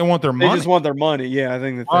 I think they want their They money. just want their money. Yeah, I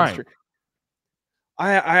think that's Right. true.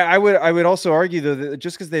 I would also argue though that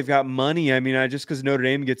just because they've got money, I mean, just because Notre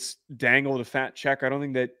Dame gets dangled a fat check, I don't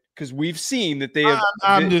think that, because we've seen that they have.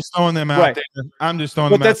 I'm just throwing them out there. I'm just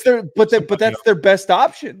throwing them out there. But that's their best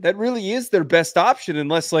option. That really is their best option,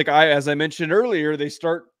 unless, like as I mentioned earlier, they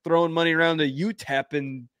start throwing money around to UTEP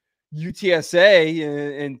and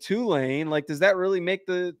UTSA and Tulane. Like, does that really make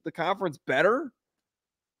the conference better?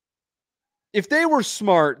 If they were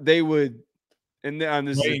smart, they would. And on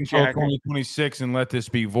this wait until 2026 and let this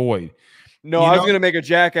be void. No, I was going to make a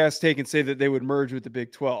jackass take and say that they would merge with the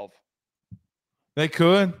Big 12. They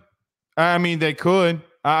could. I mean, they could.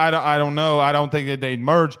 I don't know. I don't think that they'd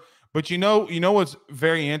merge. But you know what's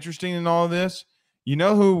very interesting in all of this? You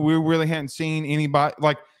know who we really hadn't seen anybody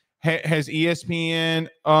like has ESPN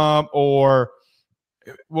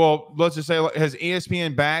let's just say, has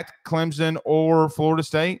ESPN backed Clemson or Florida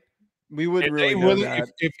State? We would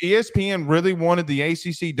if ESPN really wanted the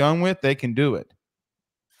ACC done with, they can do it.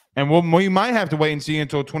 And we might have to wait and see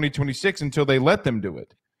until 2026 until they let them do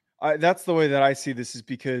it. That's the way that I see this, is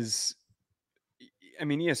because, I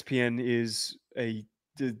mean, ESPN is a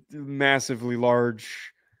massively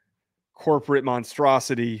large corporate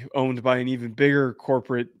monstrosity owned by an even bigger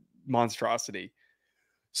corporate monstrosity.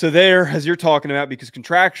 So there, as you're talking about, because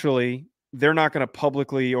contractually, they're not going to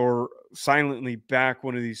publicly or silently back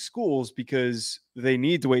one of these schools because they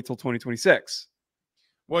need to wait till 2026.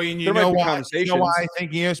 Well, you know why I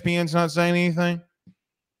think ESPN's not saying anything?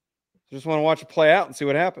 Just want to watch it play out and see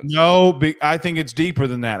what happens. No, I think it's deeper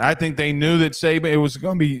than that. I think they knew that it was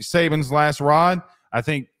going to be Saban's last rod. I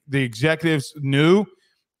think the executives knew,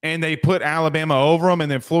 and they put Alabama over them,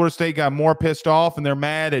 and then Florida State got more pissed off, and they're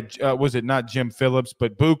mad at was it not Jim Phillips,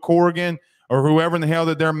 but Boo Corrigan or whoever in the hell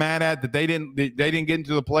that they're mad at that they didn't get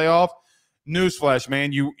into the playoff. Newsflash,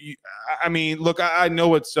 man. I mean, look, I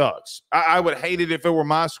know it sucks. I would hate it if it were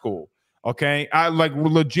my school. Okay, I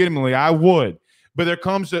legitimately, I would. But there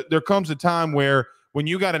comes a time where when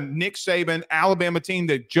you got a Nick Saban Alabama team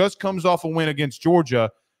that just comes off a win against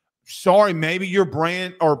Georgia, sorry, maybe your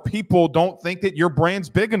brand or people don't think that your brand's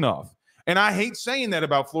big enough. And I hate saying that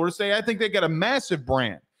about Florida State. I think they got a massive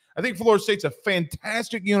brand. I think Florida State's a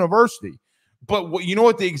fantastic university. But you know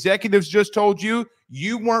what the executives just told you?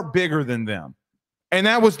 You weren't bigger than them. And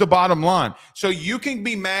that was the bottom line. So you can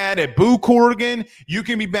be mad at Boo Corrigan. You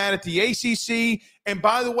can be mad at the ACC. And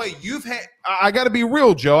by the way, I got to be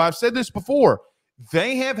real, Joe. I've said this before.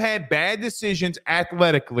 They have had bad decisions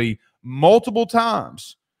athletically multiple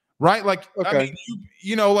times, right? Like, okay. I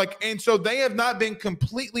mean, and so they have not been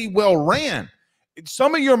completely well ran.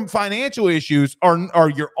 Some of your financial issues are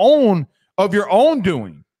your own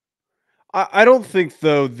doing. I don't think,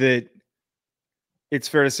 though, that it's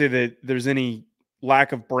fair to say that there's any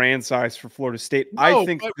lack of brand size for Florida State. No, I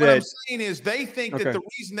think what I'm saying is they think that the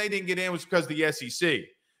reason they didn't get in was because of the SEC.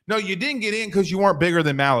 No, you didn't get in because you weren't bigger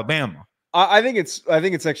than Alabama. I think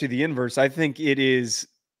it's actually the inverse. I think it is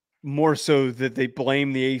more so that they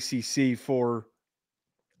blame the ACC for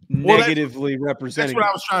negatively representing. That's what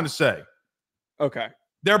I was trying to say. Okay.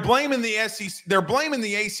 They're blaming the SEC. They're blaming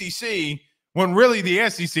the ACC when really the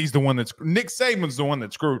SEC is the one that's Nick Saban's the one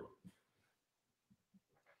that screwed.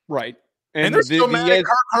 Right. And they're still mad at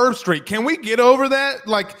Kirk Herbstreit. Can we get over that?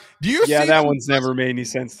 Like, do you see that one's never made any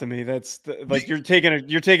sense to me. That's you're taking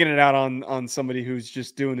it out on somebody who's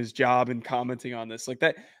just doing his job and commenting on this. Like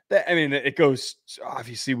that I mean, it goes,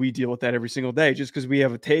 obviously we deal with that every single day. Just because we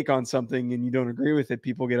have a take on something and you don't agree with it,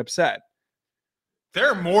 people get upset.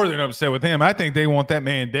 They're more than upset with him. I think they want that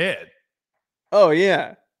man dead. Oh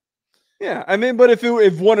yeah. Yeah. I mean, but if you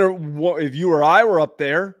or I were up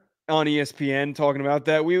there on ESPN talking about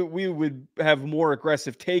that, we would have more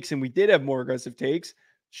aggressive takes, and we did have more aggressive takes.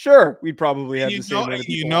 Sure, we'd probably have the same. And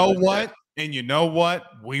you know what? And you know what?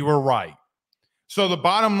 We were right. So the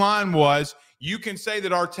bottom line was, you can say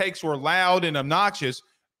that our takes were loud and obnoxious.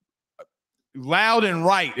 Loud and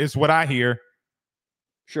right is what I hear.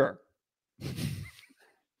 Sure.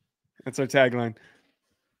 That's our tagline.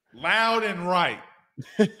 Loud and right.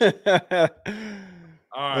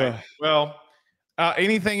 All right. Well,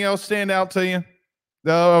 anything else stand out to you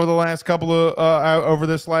over the last couple of over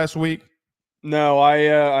this last week? No,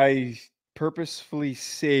 I purposefully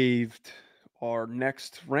saved our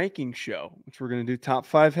next ranking show, which we're going to do top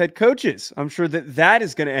 5 head coaches. I'm sure that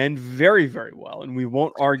is going to end very, very well, and we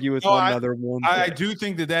won't argue with one another. I do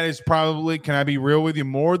think that is probably, can I be real with you,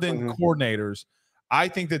 more than coordinators. I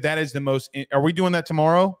think that is the most. Are we doing that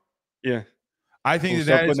tomorrow? Yeah. I think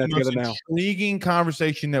that is the most intriguing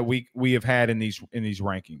conversation that we have had in these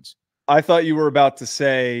rankings. I thought you were about to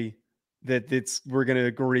say that we're going to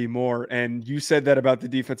agree more, and you said that about the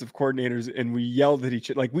defensive coordinators, and we yelled at each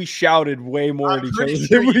other, like we shouted way more at each other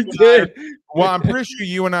than we did. Well, I'm pretty sure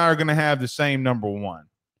you and I are going to have the same number 1.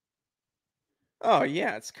 Oh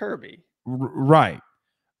yeah, it's Kirby. Right.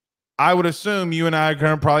 I would assume you and I are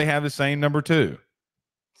going to probably have the same number 2.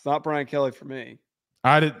 It's not Brian Kelly for me.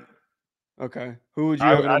 I did. Okay. Who would you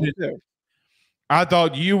have number 2? I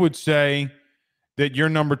thought you would say that your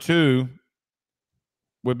number 2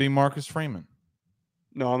 would be Marcus Freeman.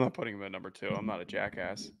 No, I'm not putting him at number 2. I'm not a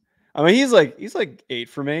jackass. I mean, he's like 8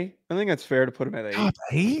 for me. I think that's fair to put him at 8. Top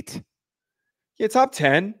 8? Yeah, top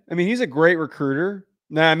 10. I mean, he's a great recruiter.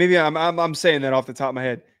 Nah, maybe I'm saying that off the top of my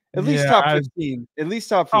head. At least top 15. At least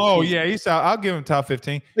top 15. Oh yeah, I'll give him top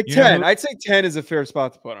 15. Like 10. I'd say 10 is a fair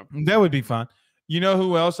spot to put him. That would be fine. You know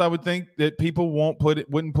who else I would think that people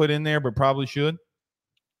wouldn't put in there, but probably should?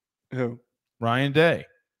 Who? Ryan Day.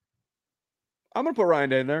 I'm gonna put Ryan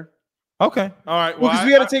Day in there. Okay. All right. Well, because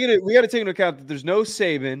we got to take into account that there's no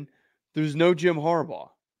Saban, there's no Jim Harbaugh.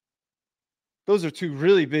 Those are 2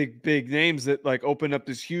 really big names that like open up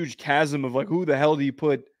this huge chasm of like who the hell do you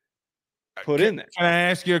put in there? Can I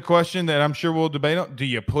ask you a question that I'm sure we'll debate on? Do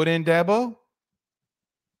you put in Dabo?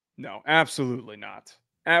 No, absolutely not.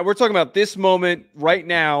 We're talking about this moment right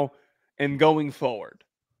now and going forward.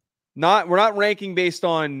 We're not ranking based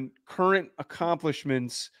on current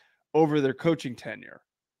accomplishments over their coaching tenure.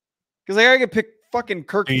 Because I gotta pick fucking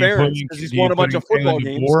Kirk Ferentz because he's won a bunch of football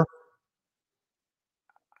games.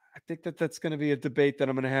 I think that's going to be a debate that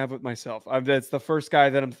I'm going to have with myself. That's the first guy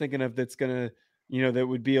that I'm thinking of that's going to, that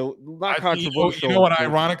would be not controversial. You know what?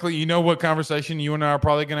 Ironically, you know what conversation you and I are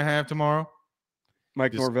probably going to have tomorrow?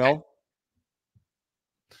 Mike Norvell?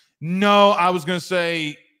 No, I was going to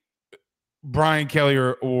say Brian Kelly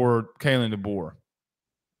or Kalen DeBoer.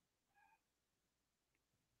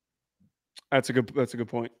 That's a good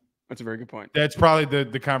point. That's a very good point. That's probably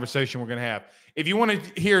the conversation we're going to have. If you want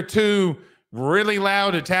to hear 2 really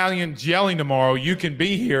loud Italians yelling tomorrow, you can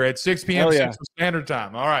be here at 6 p.m. Central Standard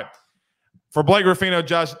Time. All right. For Blake Ruffino,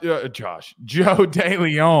 Joe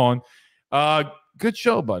DeLeone, good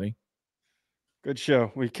show, buddy. Good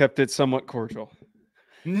show. We kept it somewhat cordial.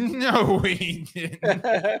 No, we didn't.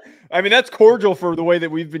 I mean, that's cordial for the way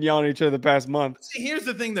that we've been yelling at each other the past month. See, here's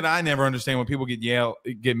the thing that I never understand when people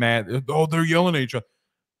get mad. Oh, they're yelling at each other.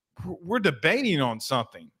 We're debating on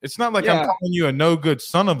something. It's not like I'm calling you a no good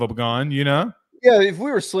son of a gun, you know? Yeah, if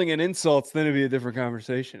we were slinging insults, then it'd be a different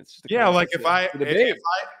conversation. It's just like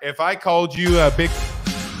if I called you a big